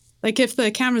landscape, like if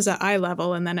the camera's at eye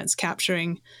level and then it's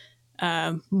capturing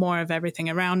more of everything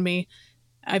around me,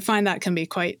 I find that can be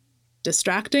quite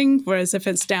distracting. Whereas if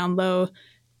it's down low,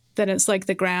 then it's like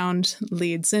the ground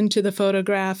leads into the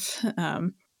photograph.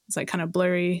 It's like kind of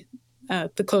blurry.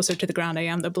 The closer to the ground I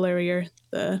am, the blurrier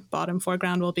the bottom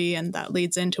foreground will be, and that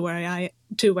leads into where I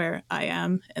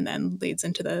am, and then leads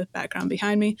into the background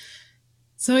behind me.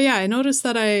 So yeah, I noticed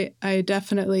that I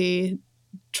definitely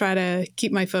try to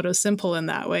keep my photos simple in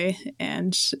that way,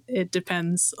 and it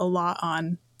depends a lot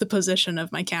on the position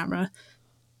of my camera.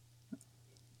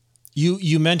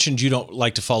 You mentioned you don't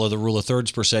like to follow the rule of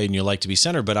thirds per se, and you like to be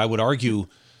centered, but I would argue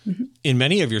in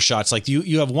many of your shots, like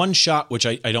you have one shot, which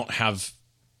I don't have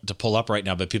to pull up right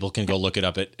now, but people can go look it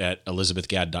up at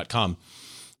elizabethgadd.com,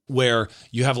 where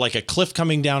you have like a cliff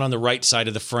coming down on the right side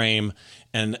of the frame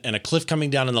and a cliff coming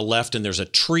down on the left, and there's a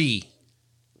tree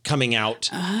coming out.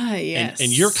 Ah, yes.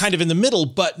 And you're kind of in the middle,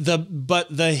 but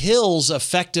the hills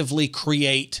effectively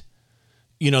create,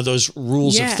 those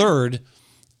rules of third.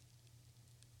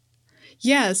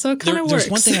 Yeah, so it kind of works.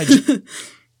 There's one thing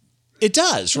it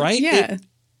does, right? Yeah.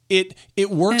 It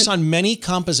works on many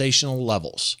compositional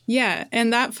levels. Yeah,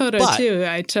 and that photo too,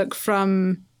 I took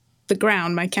from the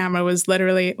ground. My camera was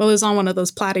literally, it was on one of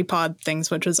those platypod things,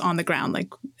 which was on the ground, like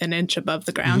an inch above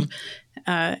the ground.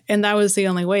 And that was the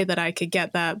only way that I could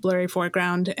get that blurry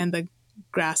foreground and the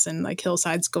grass and like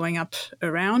hillsides going up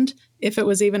around. If it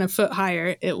was even a foot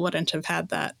higher, it wouldn't have had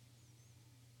that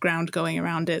ground going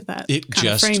around it that kind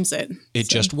of frames it. It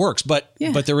just works. But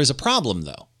there is a problem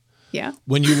though. Yeah.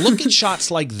 When you look at shots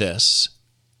like this,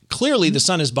 clearly the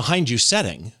sun is behind you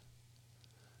setting.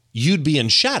 You'd be in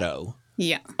shadow.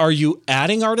 Yeah. Are you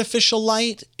adding artificial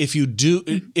light? If you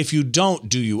don't,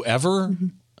 do you ever?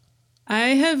 I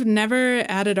have never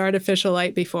added artificial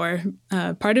light before.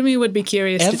 Part of me would be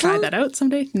curious to try that out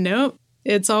someday. Nope.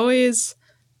 It's always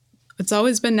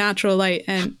been natural light.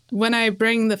 And when I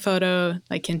bring the photo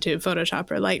like into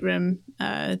Photoshop or Lightroom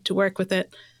to work with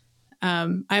it,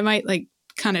 I might like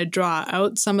kind of draw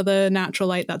out some of the natural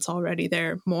light that's already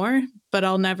there more, but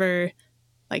I'll never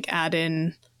like add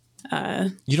in.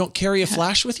 You don't carry a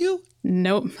flash with you?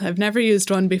 Nope. I've never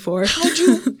used one before. How'd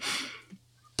you?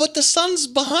 But the sun's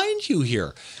behind you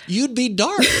here. You'd be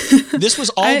dark. This was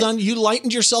all done. You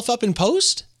lightened yourself up in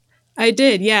post? I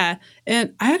did, yeah.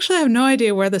 And I actually have no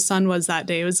idea where the sun was that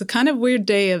day. It was a kind of weird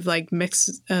day of like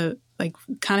mixed, like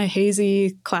kind of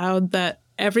hazy cloud that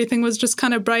everything was just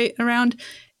kind of bright around.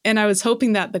 And I was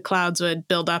hoping that the clouds would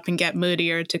build up and get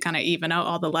moodier to kind of even out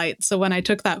all the light. So when I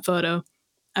took that photo,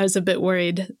 I was a bit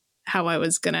worried how I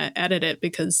was going to edit it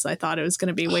because I thought it was going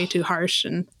to be way too harsh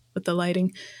and with the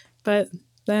lighting. But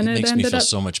then it makes ended me feel up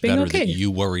so much being better okay. that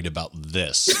you worried about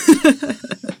this.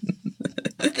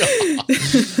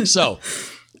 So,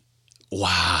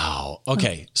 wow.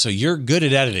 Okay, so you're good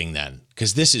at editing then,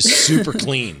 because this is super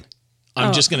clean.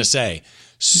 I'm just going to say,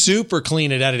 super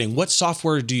clean at editing. What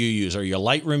software do you use? Are you a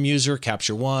Lightroom user,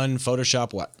 Capture One,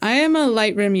 Photoshop, what? I am a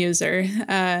Lightroom user.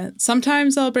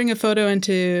 Sometimes I'll bring a photo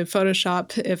into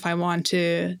Photoshop if I want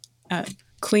to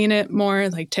clean it more,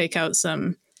 like take out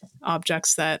some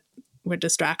objects that were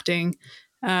distracting.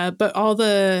 But all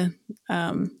the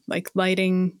like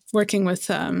lighting, working with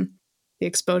the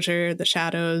exposure, the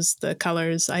shadows, the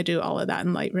colors, I do all of that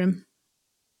in Lightroom.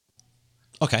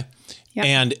 Okay. Yep.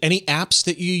 And any apps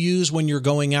that you use when you're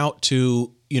going out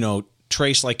to,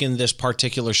 trace, like in this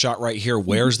particular shot right here,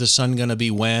 where's the sun going to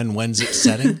be when's it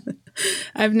setting?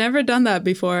 I've never done that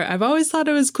before. I've always thought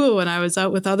it was cool when I was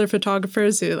out with other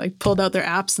photographers who like pulled out their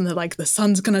apps and they're like, the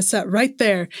sun's going to set right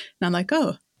there. And I'm like,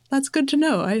 oh, that's good to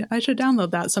know. I should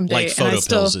download that someday. Like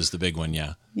PhotoPills is the big one,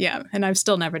 yeah. Yeah, and I've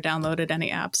still never downloaded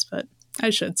any apps, but I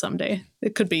should someday.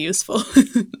 It could be useful.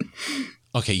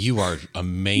 Okay, you are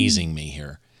amazing me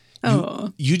here.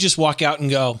 You just walk out and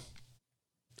go,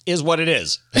 is what it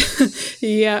is.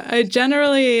 Yeah, I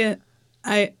generally,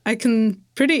 I can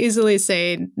pretty easily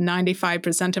say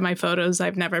 95% of my photos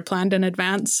I've never planned in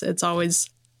advance. It's always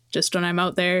just when I'm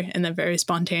out there and then very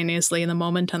spontaneously in the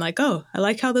moment, I'm like, oh, I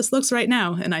like how this looks right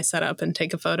now. And I set up and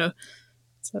take a photo.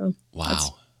 So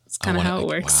wow. That's kind of how it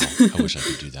works. Wow. I wish I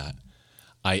could do that.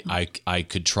 I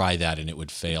could try that and it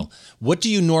would fail. What do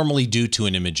you normally do to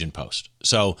an image in post?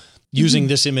 So using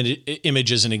this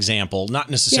image as an example, not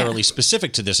necessarily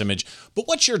specific to this image, but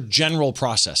what's your general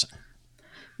processing?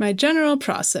 My general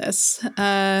process,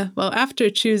 well, after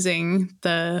choosing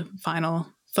the final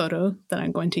photo that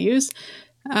I'm going to use,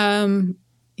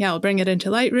 I'll bring it into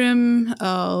Lightroom.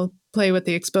 I'll play with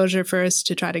the exposure first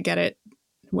to try to get it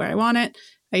where I want it.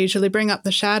 I usually bring up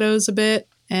the shadows a bit.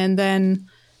 And then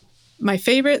my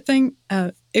favorite thing,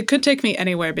 it could take me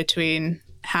anywhere between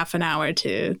half an hour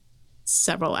to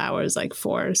several hours, like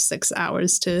 4 or 6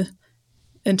 hours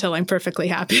until I'm perfectly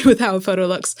happy with how a photo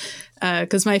looks.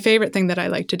 Because my favorite thing that I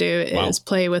like to do is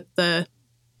play with the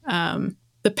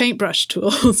paintbrush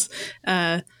tools.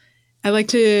 I like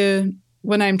to,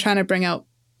 when I'm trying to bring out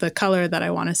the color that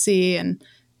I want to see, and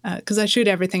because I shoot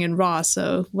everything in RAW,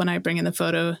 so when I bring in the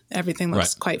photo, everything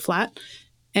looks quite flat.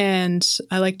 And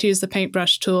I like to use the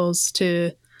paintbrush tools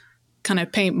to kind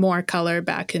of paint more color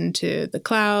back into the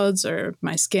clouds or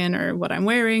my skin or what I'm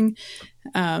wearing.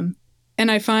 And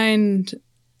I find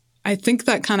I think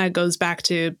that kind of goes back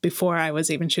to before I was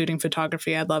even shooting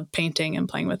photography. I loved painting and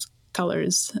playing with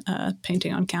colors,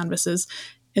 painting on canvases.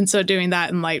 And so doing that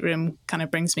in Lightroom kind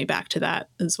of brings me back to that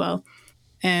as well.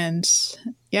 And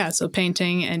yeah, so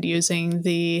painting and using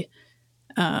the,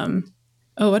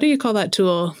 what do you call that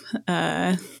tool?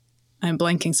 I'm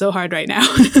blanking so hard right now.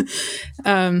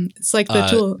 It's like the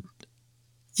tool,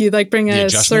 you like bring a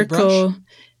circle, brush?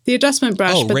 The adjustment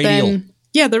brush, but radial. Then,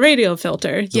 yeah, the radial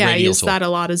filter. I use tool. That a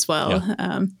lot as well.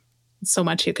 Yeah. So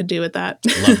much you could do with that.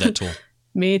 Love that tool.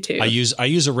 Me too. I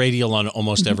use a radial on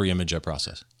almost every image I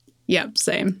process. Yep,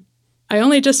 same. I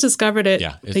only just discovered it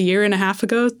a year and a half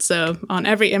ago. So on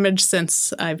every image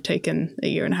since I've taken a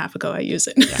year and a half ago, I use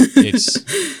it.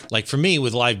 It's like for me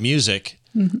with live music,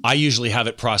 I usually have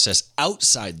it process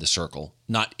outside the circle,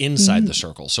 not inside the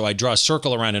circle. So I draw a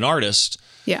circle around an artist,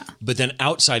 but then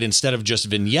outside, instead of just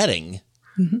vignetting,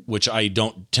 which I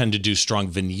don't tend to do strong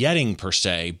vignetting per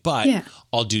se, but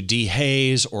I'll do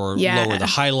dehaze or lower the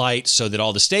highlights so that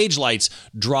all the stage lights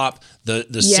drop,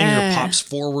 the singer pops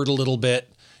forward a little bit.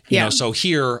 You know, so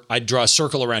here I draw a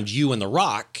circle around you and the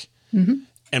rock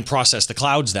and process the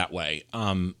clouds that way.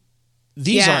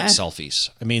 These aren't selfies.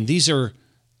 I mean, these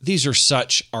are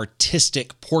such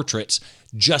artistic portraits,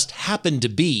 just happen to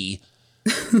be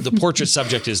the portrait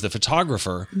subject is the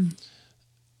photographer.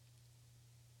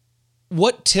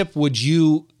 What tip would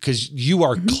you, because you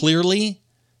are clearly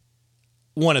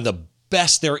one of the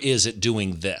best there is at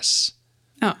doing this.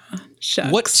 Oh,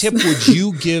 shucks. What tip would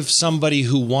you give somebody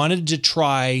who wanted to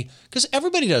try, because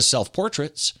everybody does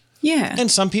self-portraits. Yeah. And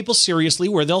some people seriously,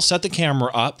 where they'll set the camera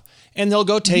up and they'll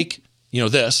go take,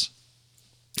 this.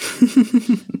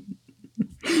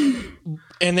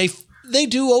 And they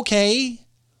do okay.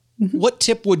 One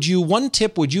tip would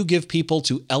you give people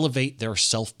to elevate their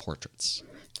self-portraits?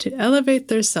 To elevate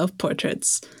their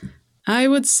self-portraits, I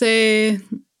would say,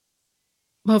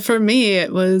 well, for me,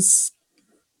 it was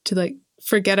to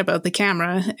forget about the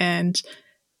camera and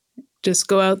just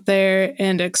go out there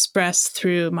and express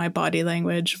through my body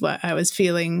language what I was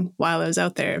feeling while I was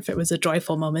out there. If it was a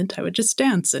joyful moment, I would just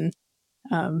dance and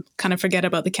kind of forget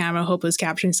about the camera, hope it was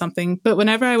capturing something. But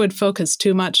whenever I would focus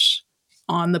too much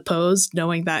on the pose,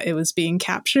 knowing that it was being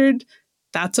captured,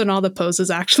 that's when all the poses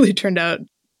actually turned out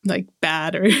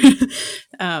bad or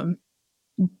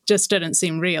just didn't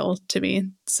seem real to me.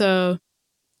 So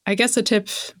I guess a tip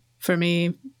for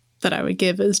me that I would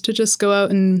give is to just go out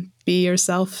and be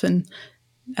yourself and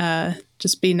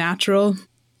just be natural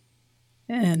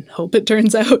and hope it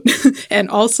turns out. And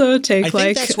also take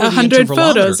 100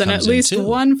 photos, and at least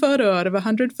one photo out of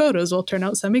 100 photos will turn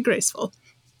out semi-graceful.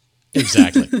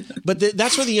 Exactly. But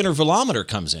that's where the intervalometer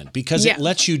comes in, because it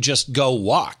lets you just go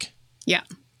walk. Yeah.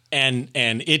 And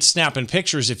it's snapping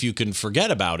pictures if you can forget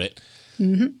about it.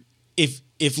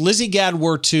 If Lizzie Gadd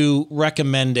were to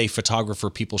recommend a photographer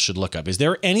people should look up, is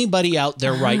there anybody out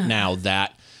there right now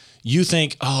that you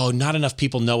think, not enough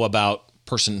people know about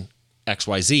person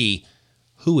XYZ?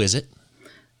 Who is it?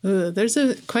 There's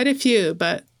quite a few,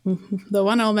 but the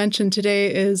one I'll mention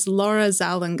today is Laura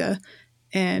Zallinga.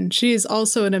 And she's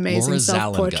also an amazing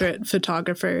self-portrait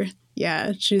photographer.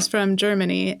 Yeah, she's from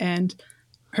Germany, and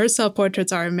her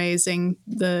self-portraits are amazing.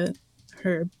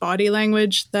 Her body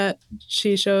language that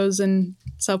she shows in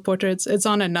self-portraits, it's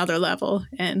on another level,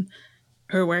 and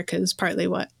her work is partly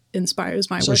what inspires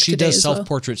my work today. So she does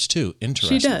self-portraits too.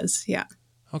 Interesting. She does, yeah.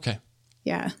 Okay.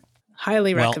 Yeah,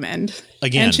 highly recommend.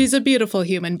 Again, and she's a beautiful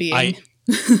human being.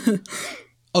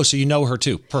 So you know her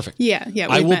too. Perfect. Yeah.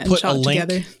 I will put a link.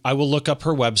 Together. I will look up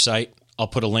her website. I'll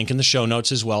put a link in the show notes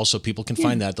as well, so people can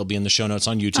find that. They'll be in the show notes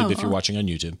on YouTube if you're watching on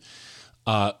YouTube.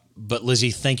 But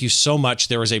Lizzie, thank you so much.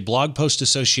 There is a blog post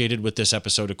associated with this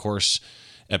episode, of course,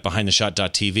 at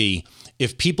behindtheshot.tv.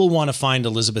 If people want to find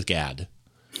Elizabeth Gadd,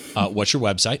 what's your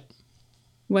website?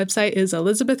 Website is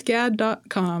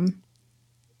elizabethgadd.com.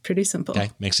 Pretty simple.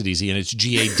 Okay, makes it easy. And it's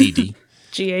Gadd.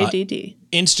 Gadd.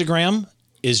 Instagram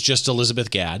is just Elizabeth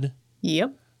Gadd.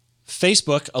 Yep.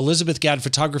 Facebook, Elizabeth Gadd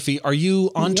Photography. Are you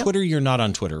on Twitter? You're not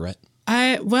on Twitter, right?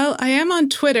 I am on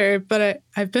Twitter, but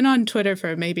I've been on Twitter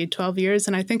for maybe 12 years,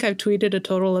 and I think I've tweeted a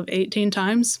total of 18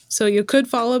 times. So you could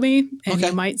follow me, and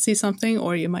you might see something,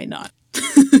 or you might not.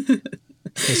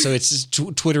 Okay, so it's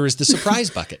Twitter is the surprise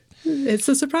bucket. It's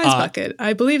the surprise bucket.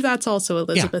 I believe that's also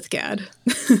Elizabeth Gadd.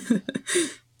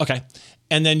 Okay.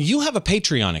 And then you have a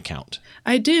Patreon account.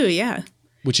 I do, yeah.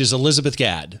 Which is Elizabeth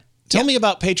Gadd. Tell me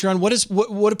about Patreon.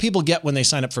 What do people get when they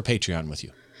sign up for Patreon with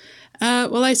you?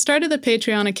 Well, I started the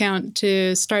Patreon account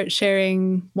to start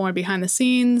sharing more behind the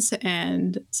scenes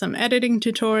and some editing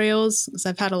tutorials, because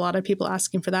I've had a lot of people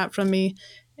asking for that from me.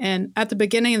 And at the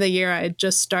beginning of the year, I had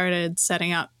just started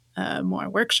setting up more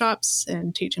workshops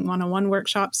and teaching one-on-one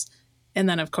workshops. And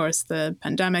then, of course, the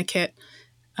pandemic hit.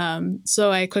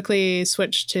 So I quickly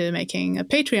switched to making a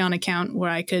Patreon account where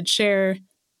I could share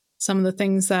some of the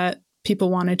things that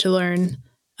people wanted to learn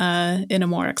in a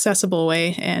more accessible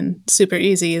way and super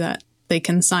easy, that they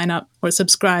can sign up or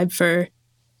subscribe for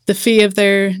the fee of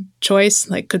their choice.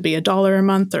 Like, could be $1 a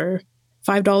month or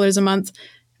 $5 a month.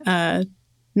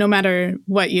 No matter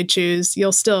what you choose,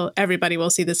 everybody will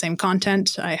see the same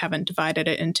content. I haven't divided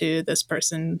it into this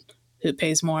person who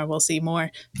pays more will see more.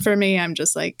 For me, I'm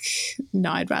just like,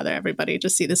 no, I'd rather everybody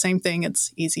just see the same thing.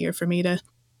 It's easier for me to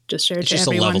just share it to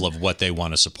everyone. It's just a level of what they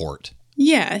want to support.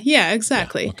 Yeah,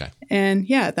 exactly. Yeah, okay. And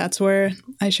that's where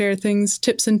I share things,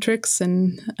 tips and tricks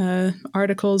and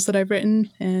articles that I've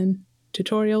written and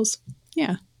tutorials.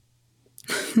 Yeah.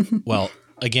 Well,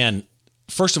 again,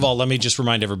 first of all, let me just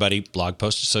remind everybody, blog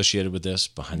post associated with this,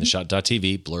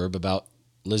 behindtheshot.tv, blurb about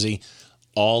Lizzie,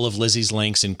 all of Lizzie's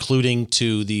links, including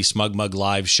to the Smug Mug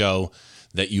Live show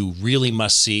that you really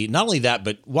must see. Not only that,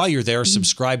 but while you're there,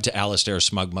 subscribe to Alistair's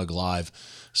Smug Mug Live,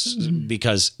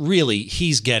 because really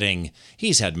he's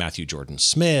had Matthew Jordan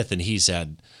Smith, and he's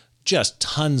had just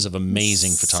tons of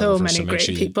amazing photographers. So many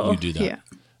great people. You do that. Yeah.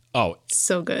 Oh,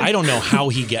 so good. I don't know how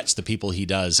he gets the people he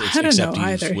does, except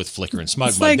with Flickr and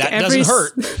Smug Mug. Like that doesn't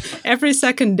hurt. Every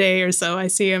second day or so, I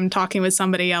see him talking with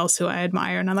somebody else who I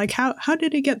admire, and I'm like, how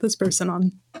did he get this person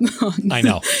on? I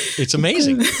know. It's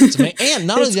amazing. And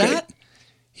not only that,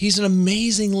 he's an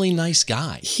amazingly nice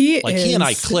guy. He and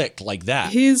I click like that.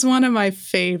 He's one of my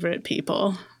favorite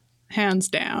people, hands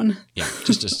down. Yeah,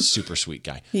 just a super sweet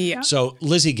guy. Yeah. So,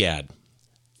 Lizzie Gadd,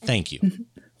 thank you.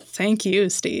 Thank you,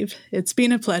 Steve. It's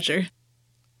been a pleasure.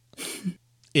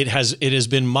 It has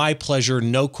been my pleasure,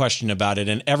 no question about it.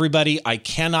 And everybody, I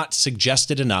cannot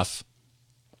suggest it enough.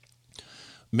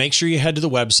 Make sure you head to the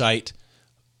website,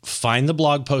 find the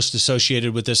blog post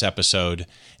associated with this episode,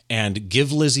 and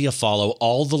give Lizzie a follow.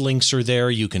 All the links are there.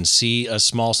 You can see a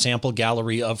small sample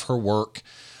gallery of her work.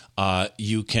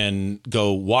 You can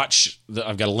go watch.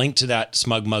 I've got a link to that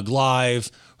Smug Mug Live,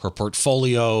 her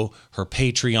portfolio, her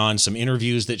Patreon, some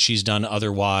interviews that she's done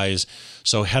otherwise.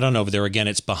 So head on over there. Again,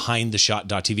 it's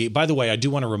behindtheshot.tv. By the way, I do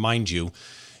want to remind you,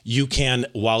 you can,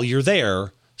 while you're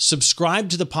there, subscribe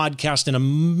to the podcast in a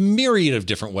myriad of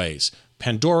different ways.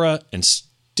 Pandora and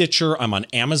Stitcher. I'm on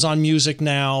Amazon Music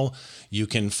now. You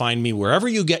can find me wherever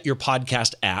you get your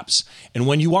podcast apps. And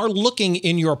when you are looking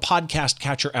in your podcast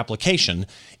catcher application,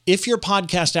 if your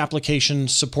podcast application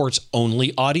supports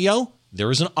only audio, there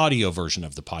is an audio version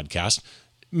of the podcast.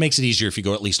 It makes it easier if you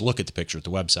go at least look at the picture at the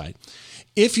website.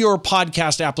 If your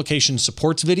podcast application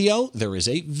supports video, there is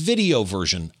a video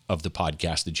version of the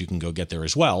podcast that you can go get there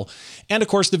as well. And of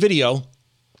course, the video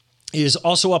is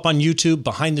also up on YouTube,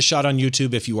 Behind the Shot on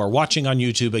YouTube. If you are watching on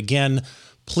YouTube, again,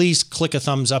 please click a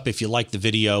thumbs up if you like the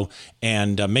video,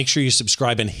 and make sure you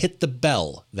subscribe and hit the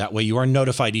bell. That way you are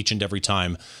notified each and every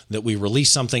time that we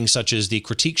release something, such as the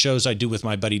critique shows I do with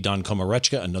my buddy Don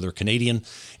Komarechka, another Canadian.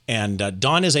 And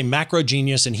Don is a macro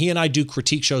genius, and he and I do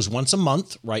critique shows once a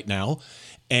month right now.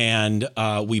 And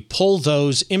we pull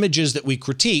those images that we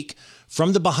critique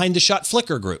from the Behind the Shot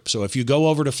Flickr group. So if you go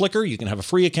over to Flickr, you can have a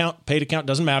free account, paid account,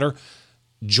 doesn't matter.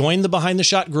 Join the Behind the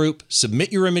Shot group,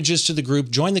 submit your images to the group,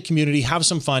 join the community, have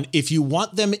some fun. If you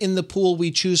want them in the pool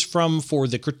we choose from for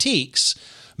the critiques,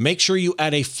 make sure you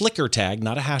add a Flickr tag,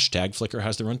 not a hashtag. Flickr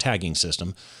has their own tagging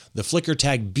system. The Flickr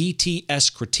tag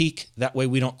BTS critique. That way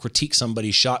we don't critique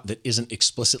somebody's shot that isn't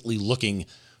explicitly looking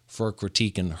for a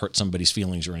critique and hurt somebody's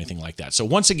feelings or anything like that. So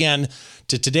once again,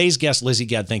 to today's guest, Lizzie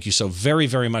Gadd, thank you so very,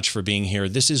 very much for being here.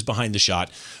 This is Behind the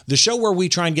Shot, the show where we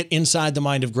try and get inside the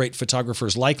mind of great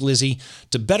photographers like Lizzie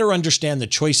to better understand the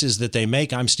choices that they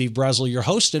make. I'm Steve Brazill, your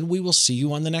host, and we will see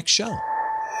you on the next show.